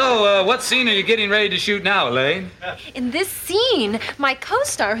 So, what scene are you getting ready to shoot now, Elaine? In this scene, my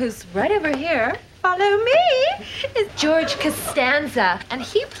co-star, who's right over here, follow me, is George Costanza. And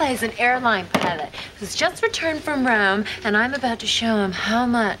he plays an airline pilot who's just returned from Rome, and I'm about to show him how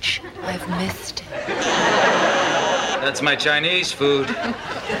much I've missed him. That's my Chinese food.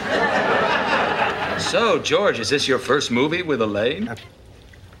 So, George, is this your first movie with Elaine?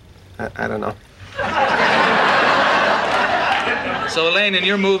 I don't know. So, Elaine, in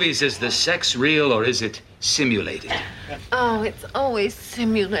your movies, is the sex real or is it simulated? Oh, it's always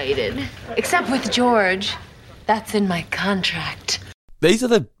simulated. Except with George. That's in my contract. These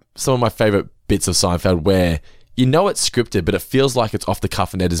are some of my favorite bits of Seinfeld where you know it's scripted, but it feels like it's off the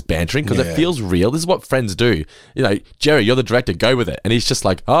cuff and they're just bantering because it feels real. This is what friends do. You know, Jerry, you're the director, go with it. And he's just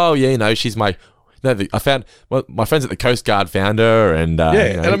like, oh, yeah, you know, she's my... No, I found my friends at the Coast Guard found her, and you know,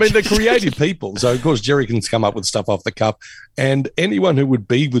 and I mean they're creative people. So of course Jerry can come up with stuff off the cuff, and anyone who would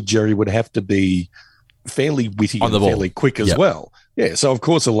be with Jerry would have to be fairly witty and fairly quick as well. Yeah, so of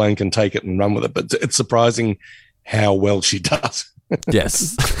course Elaine can take it and run with it, but it's surprising how well she does.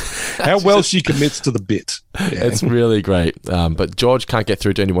 Yes, how well she commits to the bit. Yeah. It's really great. But George can't get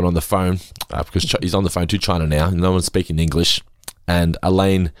through to anyone on the phone because he's on the phone to China now. No one's speaking English, and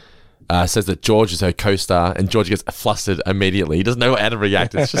Elaine. Says that George is her co-star, and George gets flustered immediately. He doesn't know how to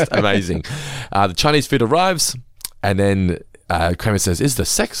react. It's just amazing. The Chinese food arrives, and then Kramer says, "Is the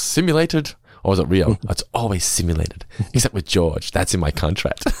sex simulated or is it real?" It's always simulated, except with George. That's in my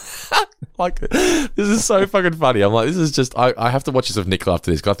contract. Like, this is so fucking funny. I'm like, this is just, I have to watch this with Nicola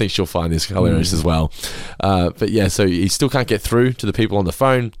after this because I think she'll find this hilarious as well. But yeah, so he still can't get through to the people on the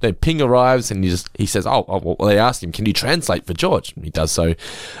phone. Then Ping arrives and he says, well, they ask him, can you translate for George? And he does so.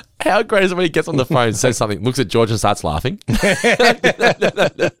 How great is it when he gets on the phone, says something, looks at George and starts laughing?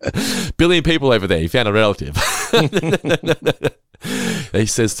 Billion people over there. He found a relative. He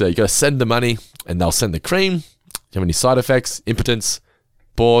says, you got to send the money and they'll send the cream. Do you have any side effects? Impotence?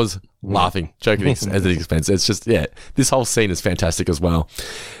 Pause, laughing, joking as an expense. It's just, yeah, this whole scene is fantastic as well.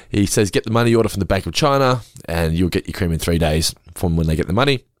 He says, get the money order from the Bank of China and you'll get your cream in 3 days from when they get the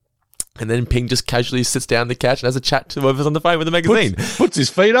money. And then Ping just casually sits down on the couch and has a chat to whoever's on the phone with the magazine. Puts his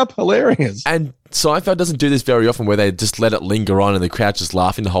feet up. Hilarious. And Seinfeld doesn't do this very often where they just let it linger on and the crowd's just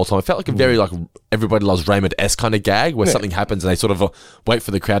laughing the whole time. It felt like a very like Everybody Loves Raymond-esque kind of gag where something happens and they sort of wait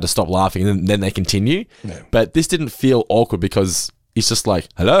for the crowd to stop laughing and then they continue. Yeah. But this didn't feel awkward because it's just like,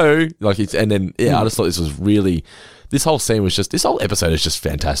 hello. I just thought this was really... This whole scene was just... This whole episode is just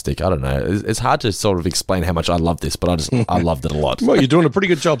fantastic. I don't know. It's hard to sort of explain how much I love this, but I loved it a lot. Well, you're doing a pretty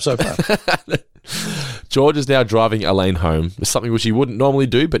good job so far. George is now driving Elaine home. It's something which he wouldn't normally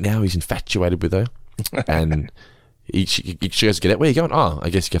do, but now he's infatuated with her. And she goes to get out. Where are you going? Oh, I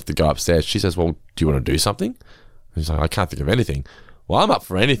guess you have to go upstairs. She says, well, do you want to do something? He's like, I can't think of anything. Well, I'm up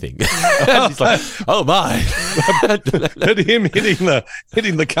for anything. He's like, oh my. But him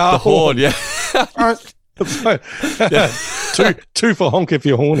hitting the car horn, yeah. two for honk if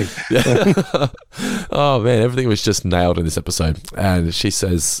you're horny. Oh man, everything was just nailed in this episode. And she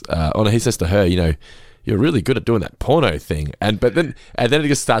says, he says to her, you know, you're really good at doing that porno thing. And then it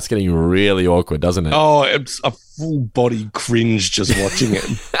just starts getting really awkward, doesn't it? Oh, it's a full body cringe just watching it.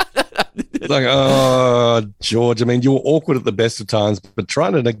 It's like, oh, George, I mean, you were awkward at the best of times, but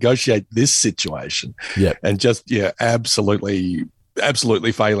trying to negotiate this situation and just,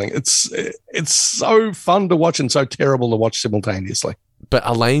 absolutely failing. It's so fun to watch and so terrible to watch simultaneously. But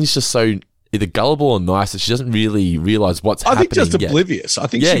Elaine's just so either gullible or nice that she doesn't really realize what's happening. I think just oblivious. I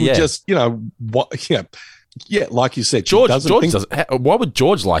think she would just, like you said, George doesn't. Why would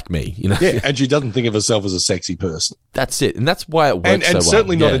George like me? You know, and she doesn't think of herself as a sexy person. That's it, and that's why it works so well. And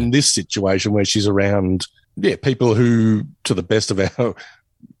certainly not in this situation where she's around, people who, to the best of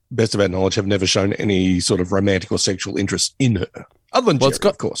our knowledge, have never shown any sort of romantic or sexual interest in her. Other than Jerry,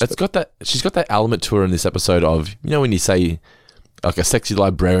 of course. She's got that element to her in this episode of, when you say like a sexy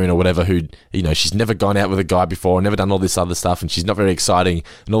librarian or whatever who, she's never gone out with a guy before, never done all this other stuff, and she's not very exciting,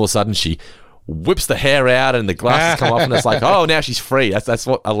 and all of a sudden she whips the hair out and the glasses come off and it's like, oh, now she's free. That's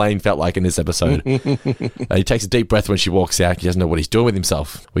what Elaine felt like in this episode. He takes a deep breath when she walks out. He doesn't know what he's doing with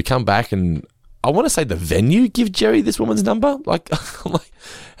himself. We come back and I want to say the venue give Jerry this woman's number. Like,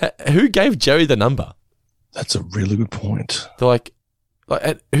 who gave Jerry the number? That's a really good point. They're like,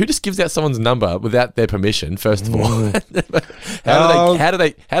 who just gives out someone's number without their permission? First of all, how do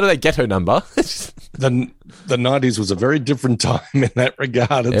they get her number? The 90s was a very different time in that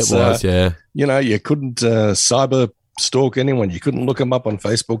regard. It was, yeah. You couldn't cyber stalk anyone. You couldn't look them up on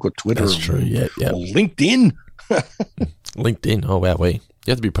Facebook or Twitter. That's true. Yeah. Or LinkedIn. LinkedIn. Oh, wow. You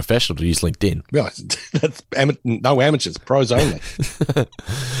have to be professional to use LinkedIn. Yeah, that's no amateurs, pros only.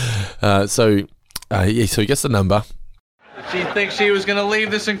 So he gets the number. She thinks she was gonna leave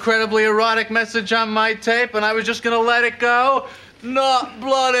this incredibly erotic message on my tape and I was just gonna let it go? Not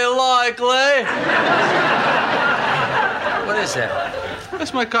bloody likely. What is that?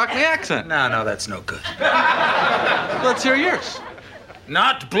 That's my Cockney accent. No, that's no good. Let's hear yours.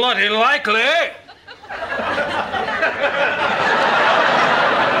 Not bloody likely.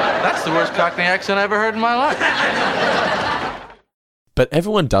 That's the worst Cockney accent I ever heard in my life. But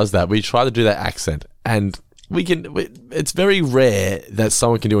everyone does that. We try to do that accent, and it's very rare that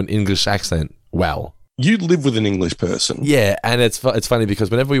someone can do an English accent well. You live with an English person. Yeah, and it's funny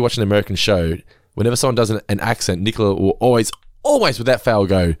because whenever we watch an American show, whenever someone does an accent, Nicola will always without fail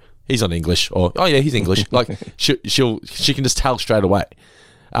go, he's not English, or oh yeah, he's English. Like she can just tell straight away.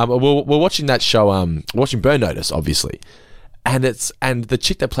 We're watching that show, watching Burn Notice, obviously, and the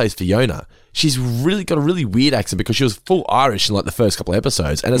chick that plays Fiona, she's really got a really weird accent because she was full Irish in like the first couple of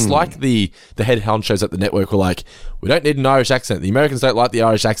episodes, and it's like the head honchos at the network were like, we don't need an Irish accent. The Americans don't like the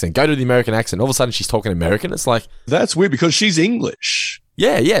Irish accent. Go to the American accent. All of a sudden, she's talking American. It's like that's weird because she's English.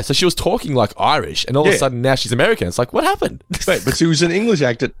 Yeah. So she was talking like Irish, and all of a sudden now she's American. It's like, what happened? But she was an English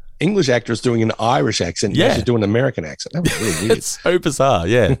actress doing an Irish accent. Yeah, she's doing an American accent. That was really weird. It's so bizarre.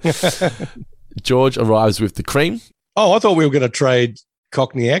 Yeah. George arrives with the cream. Oh, I thought we were going to trade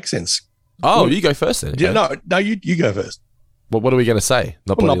Cockney accents. Oh, you go first then. Okay. No, you go first. What are we going to say?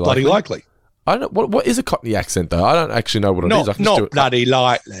 Not bloody likely. I don't. What is a Cockney accent though? I don't actually know what it is. I can not just do it. Bloody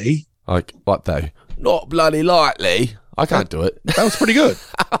likely. Like what though? Not bloody likely. I can't do it. That was pretty good.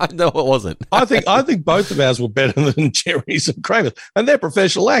 No, it wasn't. I think both of ours were better than Jerry's and Kramer's, and they're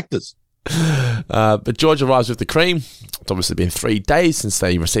professional actors. But George arrives with the cream. It's obviously been 3 days since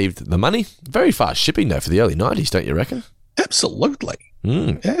they received the money. Very fast shipping though for the early 90s, don't you reckon? Absolutely.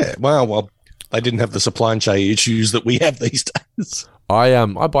 Yeah. Well, they didn't have the supply chain issues that we have these days.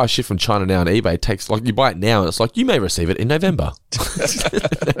 I buy shit from China now on eBay. It takes you buy it now and it's like you may receive it in November.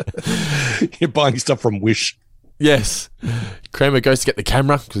 You're buying stuff from Wish. Yes. Kramer goes to get the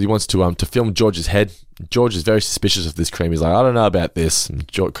camera because he wants to film George's head. George is very suspicious of this cream. He's like, I don't know about this. And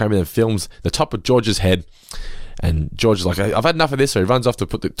Kramer then films the top of George's head, and George is like, I've had enough of this. So he runs off to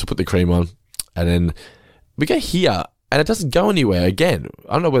put the cream on, and then we go here, and it doesn't go anywhere again.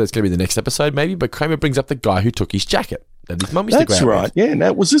 I don't know whether it's going to be the next episode, maybe. But Kramer brings up the guy who took his jacket that his mum used to grab. That's right. Yeah.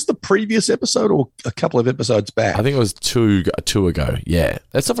 Now, was this the previous episode or a couple of episodes back? I think it was two ago. Yeah,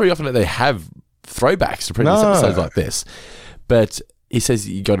 it's not very often that they have throwbacks to previous episodes like this. But he says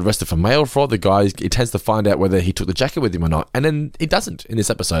he got arrested for mail fraud. The guy, he tends to find out whether he took the jacket with him or not. And then he doesn't in this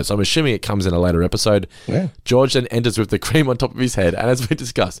episode. So I'm assuming it comes in a later episode. Yeah. George then enters with the cream on top of his head. And as we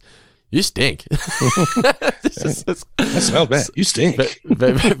discussed, you stink. That smells bad. You stink.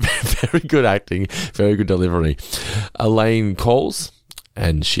 Very good acting. Very good delivery. Elaine calls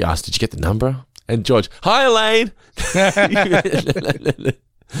and she asks, did you get the number? And George, hi, Elaine.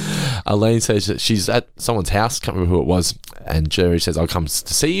 Elaine says that she's at someone's house, can't remember who it was, and Jerry says, I'll come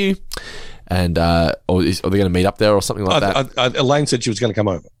to see you, and or they're going to meet up there or something like that. Elaine said she was going to come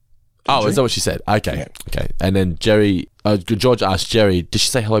over. Oh, is that what she said? Okay, yeah. Okay. And then George asked Jerry, did she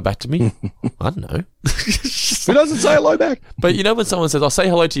say hello back to me? I don't know. Who doesn't say hello back? But you know when someone says, I'll say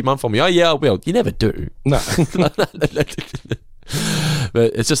hello to your mum for me. Oh, yeah, I will. You never do. No.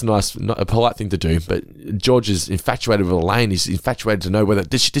 But it's just a polite thing to do. But George is infatuated with Elaine. He's infatuated to know whether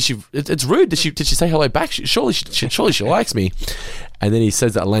did she. It's rude. Did she say hello back? Surely she likes me. And then he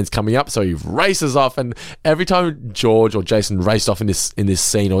says that Elaine's coming up, so he races off. And every time George or Jason raced off in this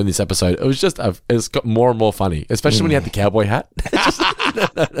scene or in this episode, it was just it's got more and more funny, especially when he had the cowboy hat.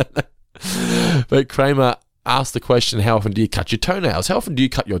 But Kramer asked the question, "How often do you cut your toenails? How often do you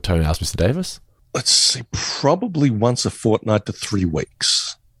cut your toenails, Mr. Davis?" Let's see, probably once a fortnight to 3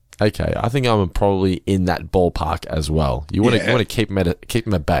 weeks. Okay, I think I'm probably in that ballpark as well. You want to keep them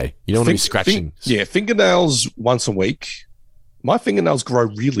at bay. You don't want to be scratching. Fingernails once a week. My fingernails grow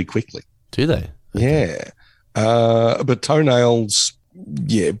really quickly. Do they? Okay. Yeah. But toenails,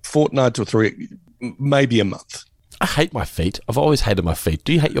 fortnight to 3, maybe a month. I hate my feet. I've always hated my feet.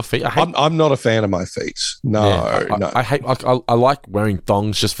 Do you hate your feet? I'm not a fan of my feet. No, no. I like wearing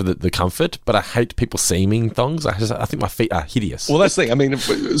thongs just for the comfort, but I hate people seeing thongs. I think my feet are hideous. Well, that's the thing. I mean,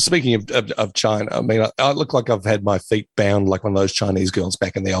 speaking of China, I mean, I look like I've had my feet bound like one of those Chinese girls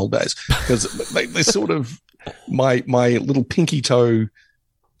back in the old days because they sort of my little pinky toe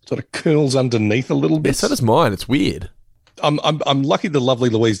sort of curls underneath a little bit. Yeah, so does mine. It's weird. I'm lucky the lovely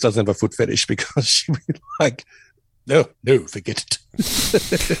Louise doesn't have a foot fetish because she'd be like, No, forget it.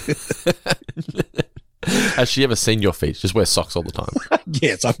 Has she ever seen your feet? Just wear socks all the time.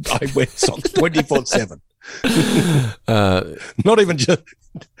 Yes, I wear socks 24/7. Not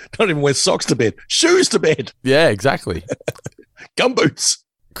even wear socks to bed. Shoes to bed. Yeah, exactly. Gumboots.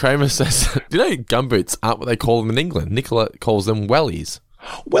 Kramer says, do you know gumboots aren't what they call them in England? Nicola calls them wellies.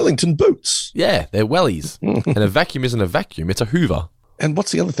 Wellington boots. Yeah, they're wellies. And a vacuum isn't a vacuum, it's a hoover. And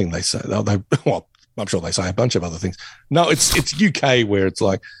what's the other thing they say? Well, I'm sure they say a bunch of other things. No, it's UK where it's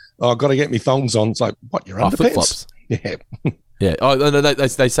like, oh, I've got to get me thongs on. It's like, what, your underpants? Flip-flops. Yeah. Yeah. Oh, no,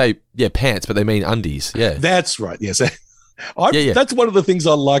 they say, yeah, pants, but they mean undies. Yeah. That's right. Yes. Yeah. That's one of the things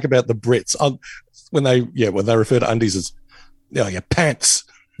I like about the Brits. When they refer to undies as, pants.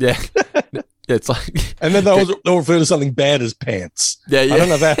 Yeah. Yeah, it's like, and then they'll refer to something bad as pants. Yeah, yeah. I don't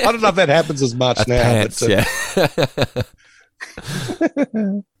know if that happens as much now. Pants, but, yeah.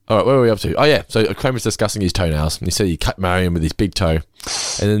 All right, where are we up to? Oh, yeah. So Kramer's discussing his toenails. And he said he cut Marion with his big toe.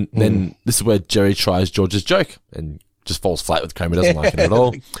 And then this is where Jerry tries George's joke and just falls flat with Kramer. Doesn't like it at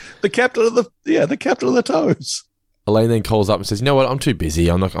all. The captain of the toes. Elaine then calls up and says, "You know what? I'm too busy.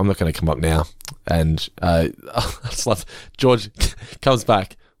 I'm not going to come up now." And I just love George comes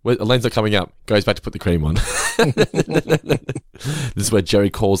back. Elaine's not coming up. Goes back to put the cream on. This is where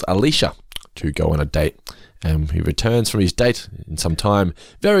Jerry calls Alicia to go on a date. And he returns from his date in some time,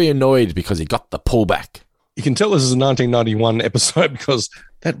 very annoyed because he got the pullback. You can tell this is a 1991 episode because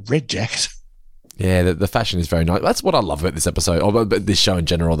that red jacket. Yeah, the fashion is very nice. That's what I love about this episode, or about this show in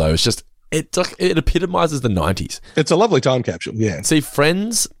general, though. It's just, it epitomizes the 90s. It's a lovely time capsule, yeah. See,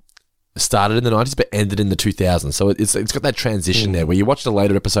 Friends started in the 90s but ended in the 2000s. So it's got that transition there where you watch the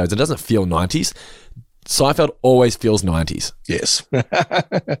later episodes, it doesn't feel 90s. Seinfeld always feels 90s. Yes.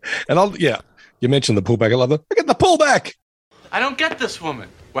 And you mentioned the pullback. I love it. Look at the pullback. I don't get this woman.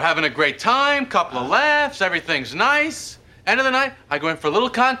 We're having a great time, couple of laughs, everything's nice. End of the night, I go in for a little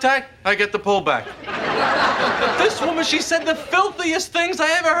contact, I get the pullback. This woman, she said the filthiest things I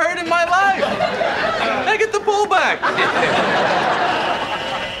ever heard in my life. I get the pullback.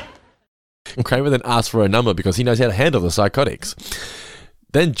 Kramer then asks for a number because he knows how to handle the psychotics.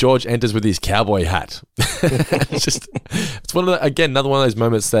 Then George enters with his cowboy hat. It's another one of those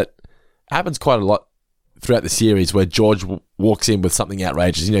moments that happens quite a lot throughout the series where George walks in with something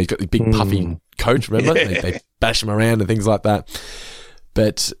outrageous. He's got the big puffy coat, remember? They bash him around and things like that.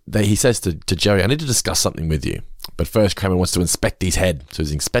 But he says to Jerry, I need to discuss something with you. But first, Kramer wants to inspect his head. So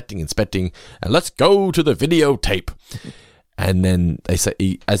he's inspecting, and let's go to the videotape. And then they say,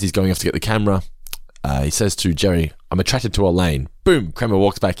 as he's going off to get the camera, he says to Jerry, I'm attracted to Elaine. Boom, Kramer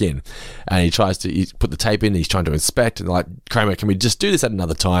walks back in. And he put the tape in, he's trying to inspect. And they're like, Kramer, can we just do this at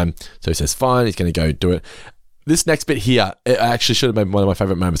another time? So he says, fine, he's going to go do it. This next bit here, it actually should have been one of my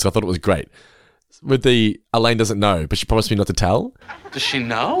favourite moments. I thought it was great. With the Elaine doesn't know, but she promised me not to tell. Does she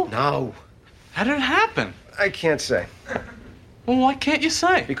know? No. How did it happen? I can't say. Well, why can't you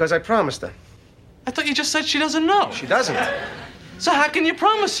say? Because I promised her. I thought you just said she doesn't know. She doesn't. So how can you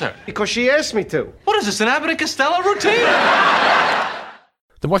promise her? Because she asked me to. What is this, an Abbott and Costello routine?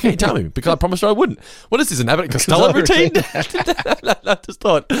 Then why can't you tell me? Because I promised her I wouldn't. What is this, an Abbott and Costello routine? I just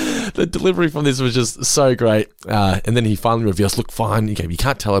thought the delivery from this was just so great. And then he finally reveals, look, fine, you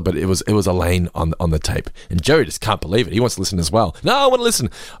can't tell her, but it was Elaine on the tape. And Jerry just can't believe it. He wants to listen as well. No, I want to listen.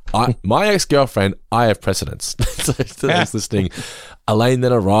 My ex-girlfriend, I have precedence. So he's listening. Elaine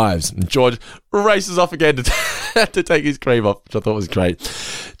then arrives, and George races off again to take his cream off, which I thought was great.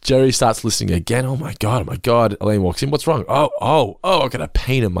 Jerry starts listening again. Oh my God. Elaine walks in. What's wrong? Oh, I've got a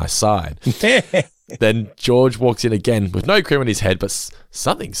pain in my side. Then George walks in again with no cream on his head, but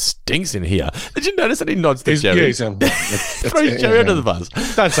something stinks in here. Did you notice that he nods to Jerry? Throws Jerry under the bus.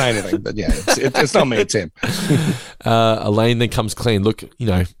 Don't say anything, but yeah, it's not me, it's him. Elaine then comes clean. Look,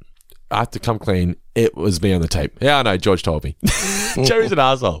 I have to come clean. It was me on the tape. Yeah, I know. George told me. Jerry's an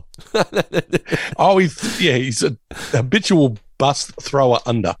asshole. He's a habitual bus thrower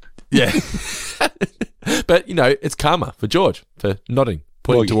under. Yeah. But, it's karma for George for nodding,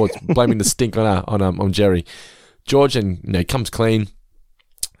 pointing towards blaming the stink on Jerry. George comes clean,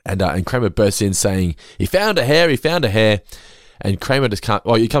 and Kramer bursts in saying, he found a hair. And Kramer just can't,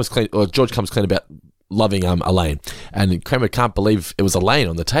 he comes clean, or George comes clean about loving Elaine, and Kramer can't believe it was Elaine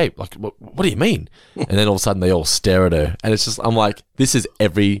on the tape. Like, what do you mean? And then all of a sudden they all stare at her, and it's just, I'm like, this is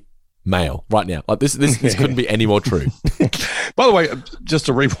every male right now. Like this couldn't be any more true. By the way, just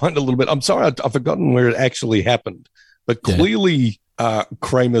to rewind a little bit, I'm sorry, I've forgotten where it actually happened, but clearly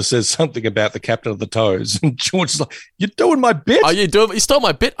Kramer says something about the captain of the toes, and George is like, "You're doing my bit." Oh, you stole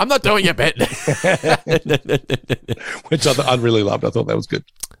my bit. I'm not doing your bit. Which I really loved. I thought that was good.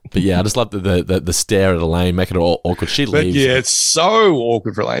 But yeah, I just love the stare at Elaine, making it all awkward. She leaves. But yeah, it's so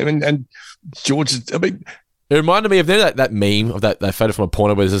awkward for Elaine. And George, It reminded me of that meme of that photo from a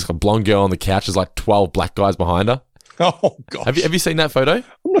porno where there's this blonde girl on the couch. There's like 12 black guys behind her. Oh gosh. Have you seen that photo? I'm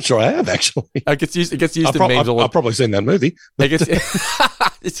not sure I have actually. It gets used in memes all the time. I've probably seen that movie. It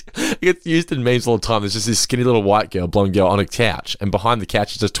gets used in memes all the time. There's just this skinny little blonde girl on a couch, and behind the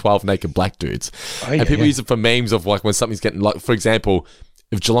couch is just 12 naked black dudes. Oh, yeah, people use it for memes of like when something's getting, like, for example,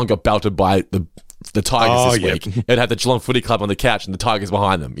 if Geelong got belted by the Tigers this week, it'd have the Geelong Footy Club on the couch and the Tigers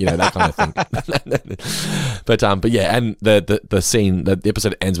behind them, that kind of thing. But yeah, and the scene, the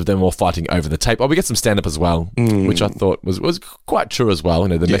episode ends with them all fighting over the tape. Oh, we get some stand up as well, which I thought was quite true as well.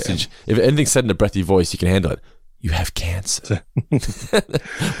 The message, if anything's said in a breathy voice, you can handle it. You have cancer.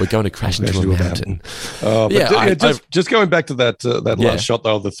 We're going to crash into a mountain. Just going back to that last shot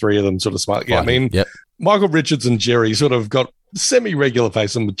though, the three of them sort of smiling. Yeah, I mean, Michael Richards and Jerry sort of got semi-regular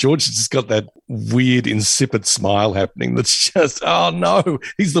face, and George has just got that weird, insipid smile happening. That's just, oh no,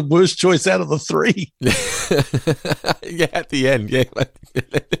 he's the worst choice out of the three. Yeah, at the end, yeah,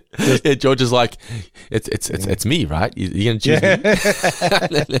 George is like, it's me, right? You're gonna choose me.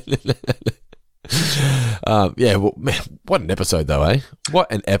 Well, man, what an episode though, eh? What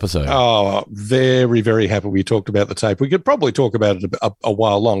an episode. Oh, very, very happy we talked about the tape. We could probably talk about it a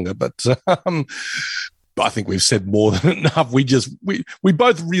while longer, but I think we've said more than enough. We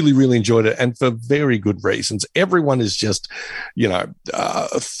both really, really enjoyed it, and for very good reasons. Everyone is just,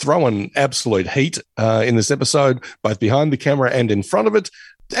 throwing absolute heat in this episode, both behind the camera and in front of it.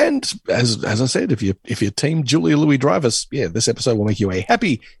 And as I said, if you're team Julia Louis-Dreyfus, this episode will make you a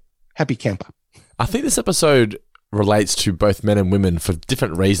happy camper. I think this episode relates to both men and women for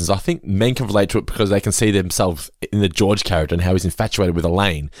different reasons. I think men can relate to it because they can see themselves in the George character and how he's infatuated with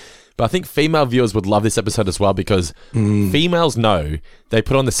Elaine. But I think female viewers would love this episode as well because females know they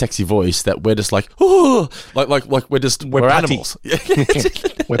put on the sexy voice that we're just like, oh, like we're animals.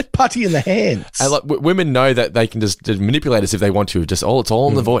 We're putty in the hands. And like women know that they can just manipulate us if they want to. It's all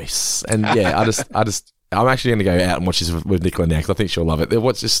in the voice. And yeah, I'm actually going to go out and watch this with Nicola now because I think she'll love it.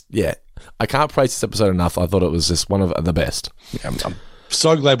 I can't praise this episode enough. I thought it was just one of the best. Yeah, I'm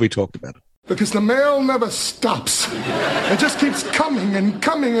so glad we talked about it. Because the mail never stops. It just keeps coming and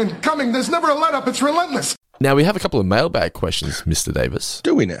coming and coming. There's never a let-up. It's relentless. Now, we have a couple of mailbag questions, Mr. Davis.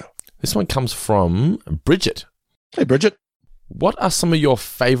 Do we now? This one comes from Bridget. Hey, Bridget. What are some of your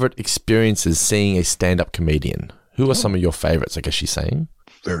favourite experiences seeing a stand-up comedian? Who are some of your favourites, I guess she's saying?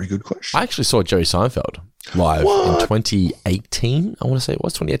 Very good question. I actually saw Jerry Seinfeld live in 2018. I want to say it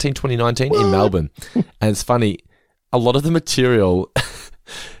was 2018, 2019 in Melbourne. And it's funny, a lot of the material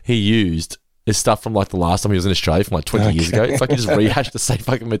he used is stuff from like the last time he was in Australia from like 20 years ago. It's like he just rehashed the same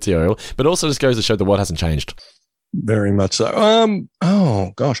fucking material, but also just goes to show the world hasn't changed. Very much so.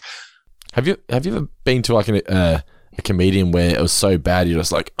 Oh gosh. Have you ever been to like a comedian where it was so bad you're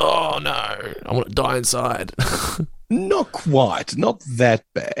just like, oh no, I want to die inside? Not quite, not that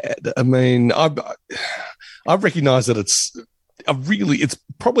bad. I mean, I recognise that it's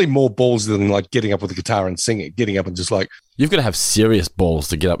probably more balls than like getting up with a guitar and singing, getting up and just like. You've got to have serious balls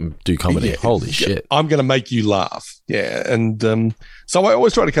to get up and do comedy. Yeah, holy shit. I'm going to make you laugh. Yeah. And so I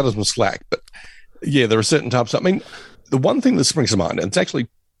always try to cut us some slack, but yeah, there are certain types. I mean, the one thing that springs to mind, and it's actually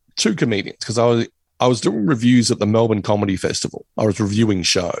two comedians, because I was doing reviews at the Melbourne Comedy Festival. I was reviewing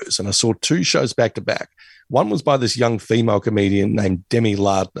shows and I saw two shows back to back. One was by this young female comedian named Demi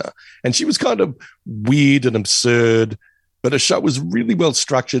Lardner, and she was kind of weird and absurd, but her show was really well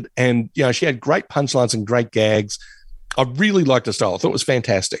structured, and she had great punchlines and great gags. I really liked her style. I thought it was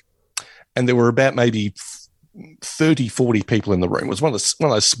fantastic. And there were about maybe 30, 40 people in the room. It was one of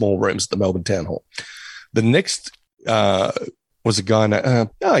those small rooms at the Melbourne Town Hall. The next was a guy named,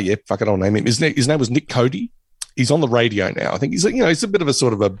 I'll name him. His name was Nick Cody. He's on the radio now. I think he's a bit of a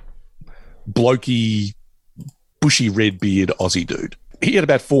sort of a blokey, bushy red beard Aussie dude. He had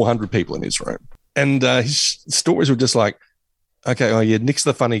about 400 people in his room. And his stories were just like, okay, Nick's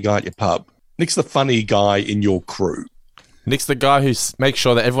the funny guy at your pub. Nick's the funny guy in your crew. Nick's the guy who makes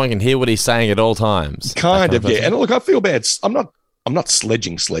sure that everyone can hear what he's saying at all times. Kind of, yeah. And look, I feel bad. I'm not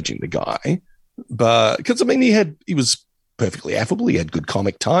sledging the guy, but because he was perfectly affable. He had good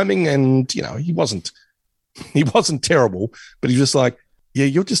comic timing, and he wasn't terrible. But he was just like, yeah,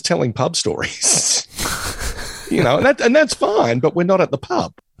 you're just telling pub stories, and that's fine. But we're not at the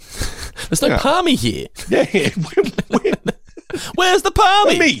pub. There's no palmy here. Yeah. Where's the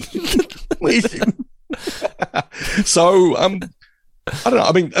palmy? Where's him? So, I don't know.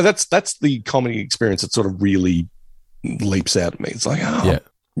 I mean, that's the comedy experience that sort of really leaps out at me. It's like,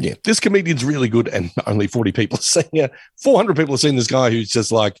 yeah, this comedian's really good, and only 40 people are seeing it. 400 people are seeing this guy who's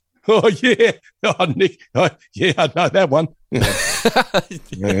just like, oh, yeah, Nick, yeah, I know that one.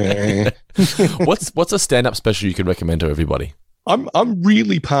 What's a stand-up special you can recommend to everybody? I'm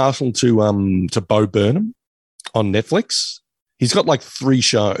really partial to Bo Burnham on Netflix. He's got like 3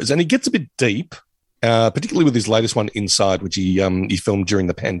 shows, and he gets a bit deep, particularly with his latest one, Inside, which he filmed during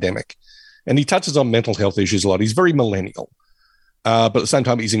the pandemic. And he touches on mental health issues a lot. He's very millennial, but at the same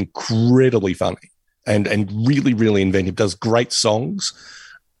time, he's incredibly funny and really, really inventive. Does great songs.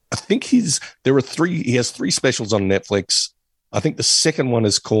 I think he has 3 specials on Netflix. I think the second one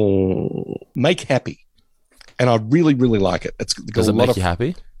is called Make Happy. And I really, really like it. Does it make you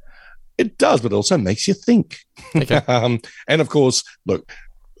happy? It does, but it also makes you think. Okay. And of course, look,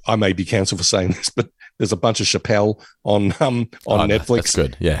 I may be cancelled for saying this, but there's a bunch of Chappelle on Netflix. No, that's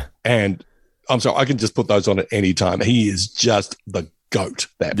good, yeah. And I'm sorry, I can just put those on at any time. He is just the goat,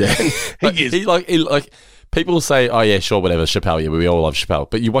 that man. He is. People say, oh, yeah, sure, whatever, Chappelle, yeah, we all love Chappelle.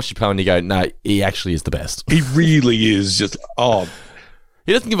 But you watch Chappelle and you go, no, he actually is the best. He really is just,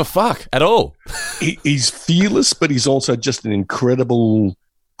 he doesn't give a fuck at all. He's fearless, but he's also just an incredible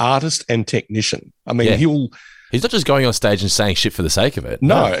artist and technician. I mean, he's not just going on stage and saying shit for the sake of it.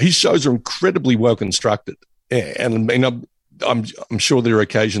 No, his shows are incredibly well constructed. Yeah, and I mean, I'm sure there are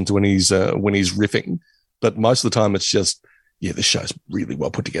occasions when he's riffing, but most of the time it's just, the show's really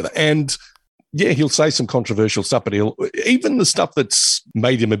well put together. And yeah, he'll say some controversial stuff, but even the stuff that's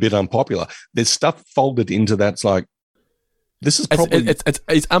made him a bit unpopular, there's stuff folded into that's like, this is probably...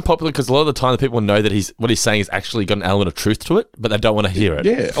 It's unpopular because a lot of the time the people know that what he's saying has actually got an element of truth to it, but they don't want to hear it.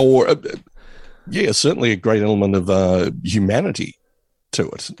 Yeah, or... certainly a great element of humanity to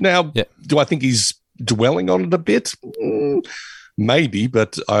it. Now, do I think he's dwelling on it a bit? Maybe,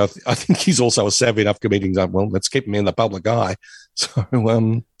 but I think he's also a savvy enough comedian. Well, let's keep him in the public eye. So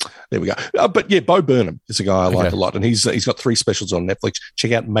there we go. But yeah, Bo Burnham is a guy I like a lot, and he's got 3 specials on Netflix.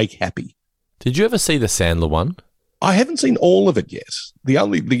 Check out Make Happy. Did you ever see the Sandler one? I haven't seen all of it yet.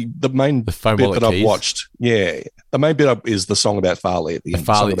 The main bit that I've watched, the main bit is the song about Farley at the end.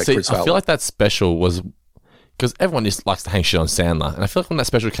 Farley. See, I feel like that special was because everyone just likes to hang shit on Sandler, and I feel like when that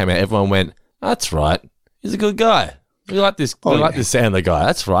special came out, everyone went, "That's right, he's a good guy. We like this. Like this Sandler guy.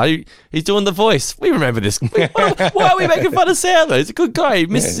 That's right. He's doing the voice. We remember this. Why are we making fun of Sandler? He's a good guy. He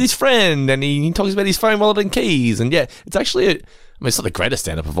misses his friend, and he talks about his phone, wallet, and keys. And yeah, it's actually, it's not the greatest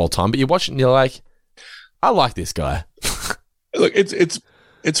stand-up of all time, but you watch it and you're like, I like this guy. Look, it's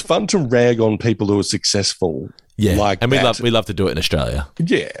fun to rag on people who are successful. Yeah, like and we love to do it in Australia.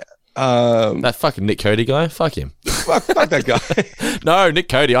 Yeah. That fucking Nick Cody guy, fuck him. Fuck that guy. No, Nick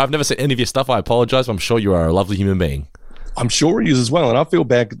Cody, I've never seen any of your stuff. I apologize. I'm sure you are a lovely human being. I'm sure he is as well. And I feel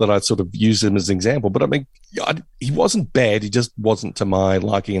bad that I sort of used him as an example. But I mean, he wasn't bad. He just wasn't to my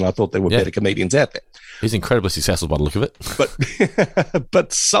liking. And I thought there were better comedians out there. He's incredibly successful by the look of it.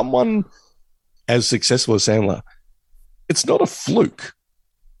 But someone as successful as Sandler, it's not a fluke,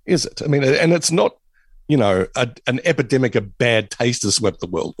 is it? I mean, and it's not, an epidemic of bad taste has swept the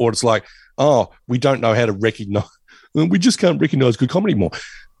world. Or it's like, we don't know how to recognize, we just can't recognize good comedy more.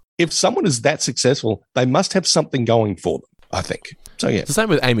 If someone is that successful, they must have something going for them, I think. So, yeah. It's the same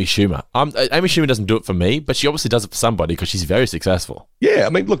with Amy Schumer. Amy Schumer doesn't do it for me, but she obviously does it for somebody because she's very successful. Yeah,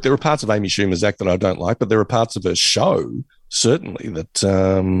 I mean, look, there are parts of Amy Schumer's act that I don't like, but there are parts of her show, certainly, that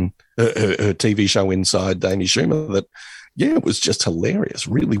her TV show Inside Amy Schumer, that, it was just hilarious.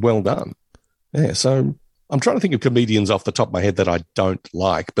 Really well done. Yeah, so I'm trying to think of comedians off the top of my head that I don't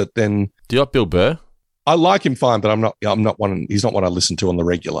like, but then... Do you like Bill Burr? I like him fine, but I'm not one. He's not one I listen to on the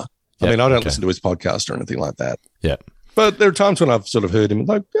regular. I mean, I don't listen to his podcast or anything like that. Yeah. But there are times when I've sort of heard him and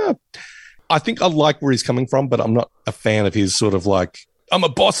like, I think I like where he's coming from, but I'm not a fan of his sort of like, I'm a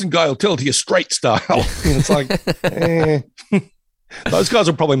Boston guy, I'll tell it to you straight style. It's like, those guys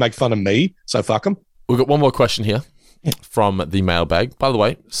will probably make fun of me, so fuck them. We've got one more question here from the mailbag. By the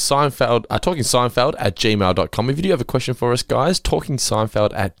way, Seinfeld, talkingseinfeld@gmail.com. If you do have a question for us, guys,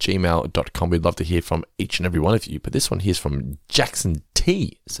 talkingseinfeld@gmail.com. We'd love to hear from each and every one of you. But this one here is from Jackson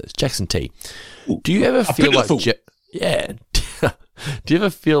T. It says, Jackson T. Do you ever feel like... Do you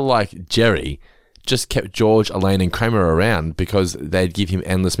ever feel like Jerry just kept George, Elaine, and Kramer around because they'd give him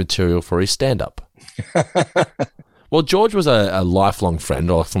endless material for his stand-up? Well, George was a lifelong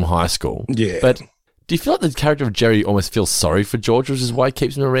friend from high school. Yeah. But... do you feel like the character of Jerry almost feels sorry for George, which is why he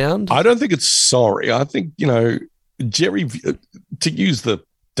keeps him around? I don't think it's sorry. I think, Jerry, to use the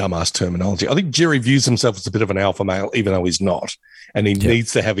dumbass terminology, I think Jerry views himself as a bit of an alpha male, even though he's not. And he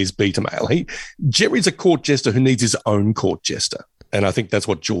needs to have his beta male. Jerry's a court jester who needs his own court jester. And I think that's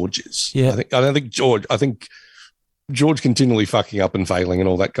what George is. Yeah. I don't think George, George continually fucking up and failing and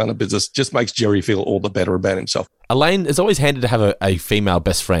all that kind of business just makes Jerry feel all the better about himself. Elaine, it's always handy to have a female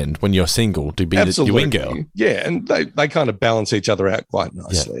best friend when you're single to be your wing girl. Yeah, and they kind of balance each other out quite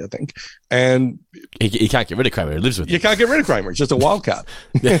nicely, I think. And you can't get rid of Kramer. He lives with you. You can't get rid of Kramer. He's just a wild card.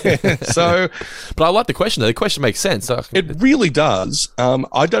 So, but I like the question, though. The question makes sense. It really does.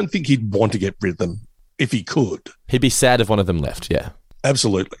 I don't think he'd want to get rid of them if he could. He'd be sad if one of them left, yeah.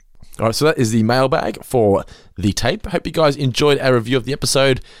 Absolutely. All right, so that is the mailbag for the tape. Hope you guys enjoyed our review of the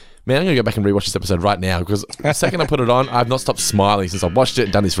episode. Man, I'm going to go back and rewatch this episode right now because the second I put it on, I've not stopped smiling since I watched it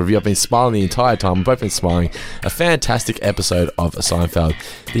and done this review. I've been smiling the entire time. We've both been smiling. A fantastic episode of Seinfeld.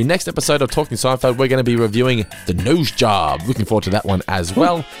 The next episode of Talking Seinfeld, we're going to be reviewing The Nose Job. Looking forward to that one as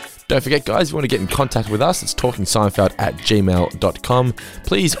well. Don't forget, guys, if you want to get in contact with us, it's talkingseinfeld@gmail.com.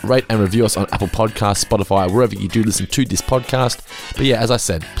 Please rate and review us on Apple Podcasts, Spotify, wherever you do listen to this podcast. But yeah, as I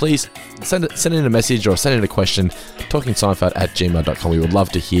said, please send in a message or send in a question, talkingseinfeld@gmail.com. We would love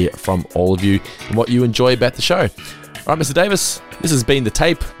to hear from all of you and what you enjoy about the show. All right, Mr. Davis, this has been The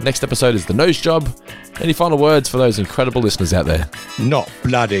Tape. Next episode is The Nose Job. Any final words for those incredible listeners out there? Not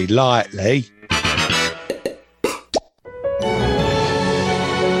bloody likely.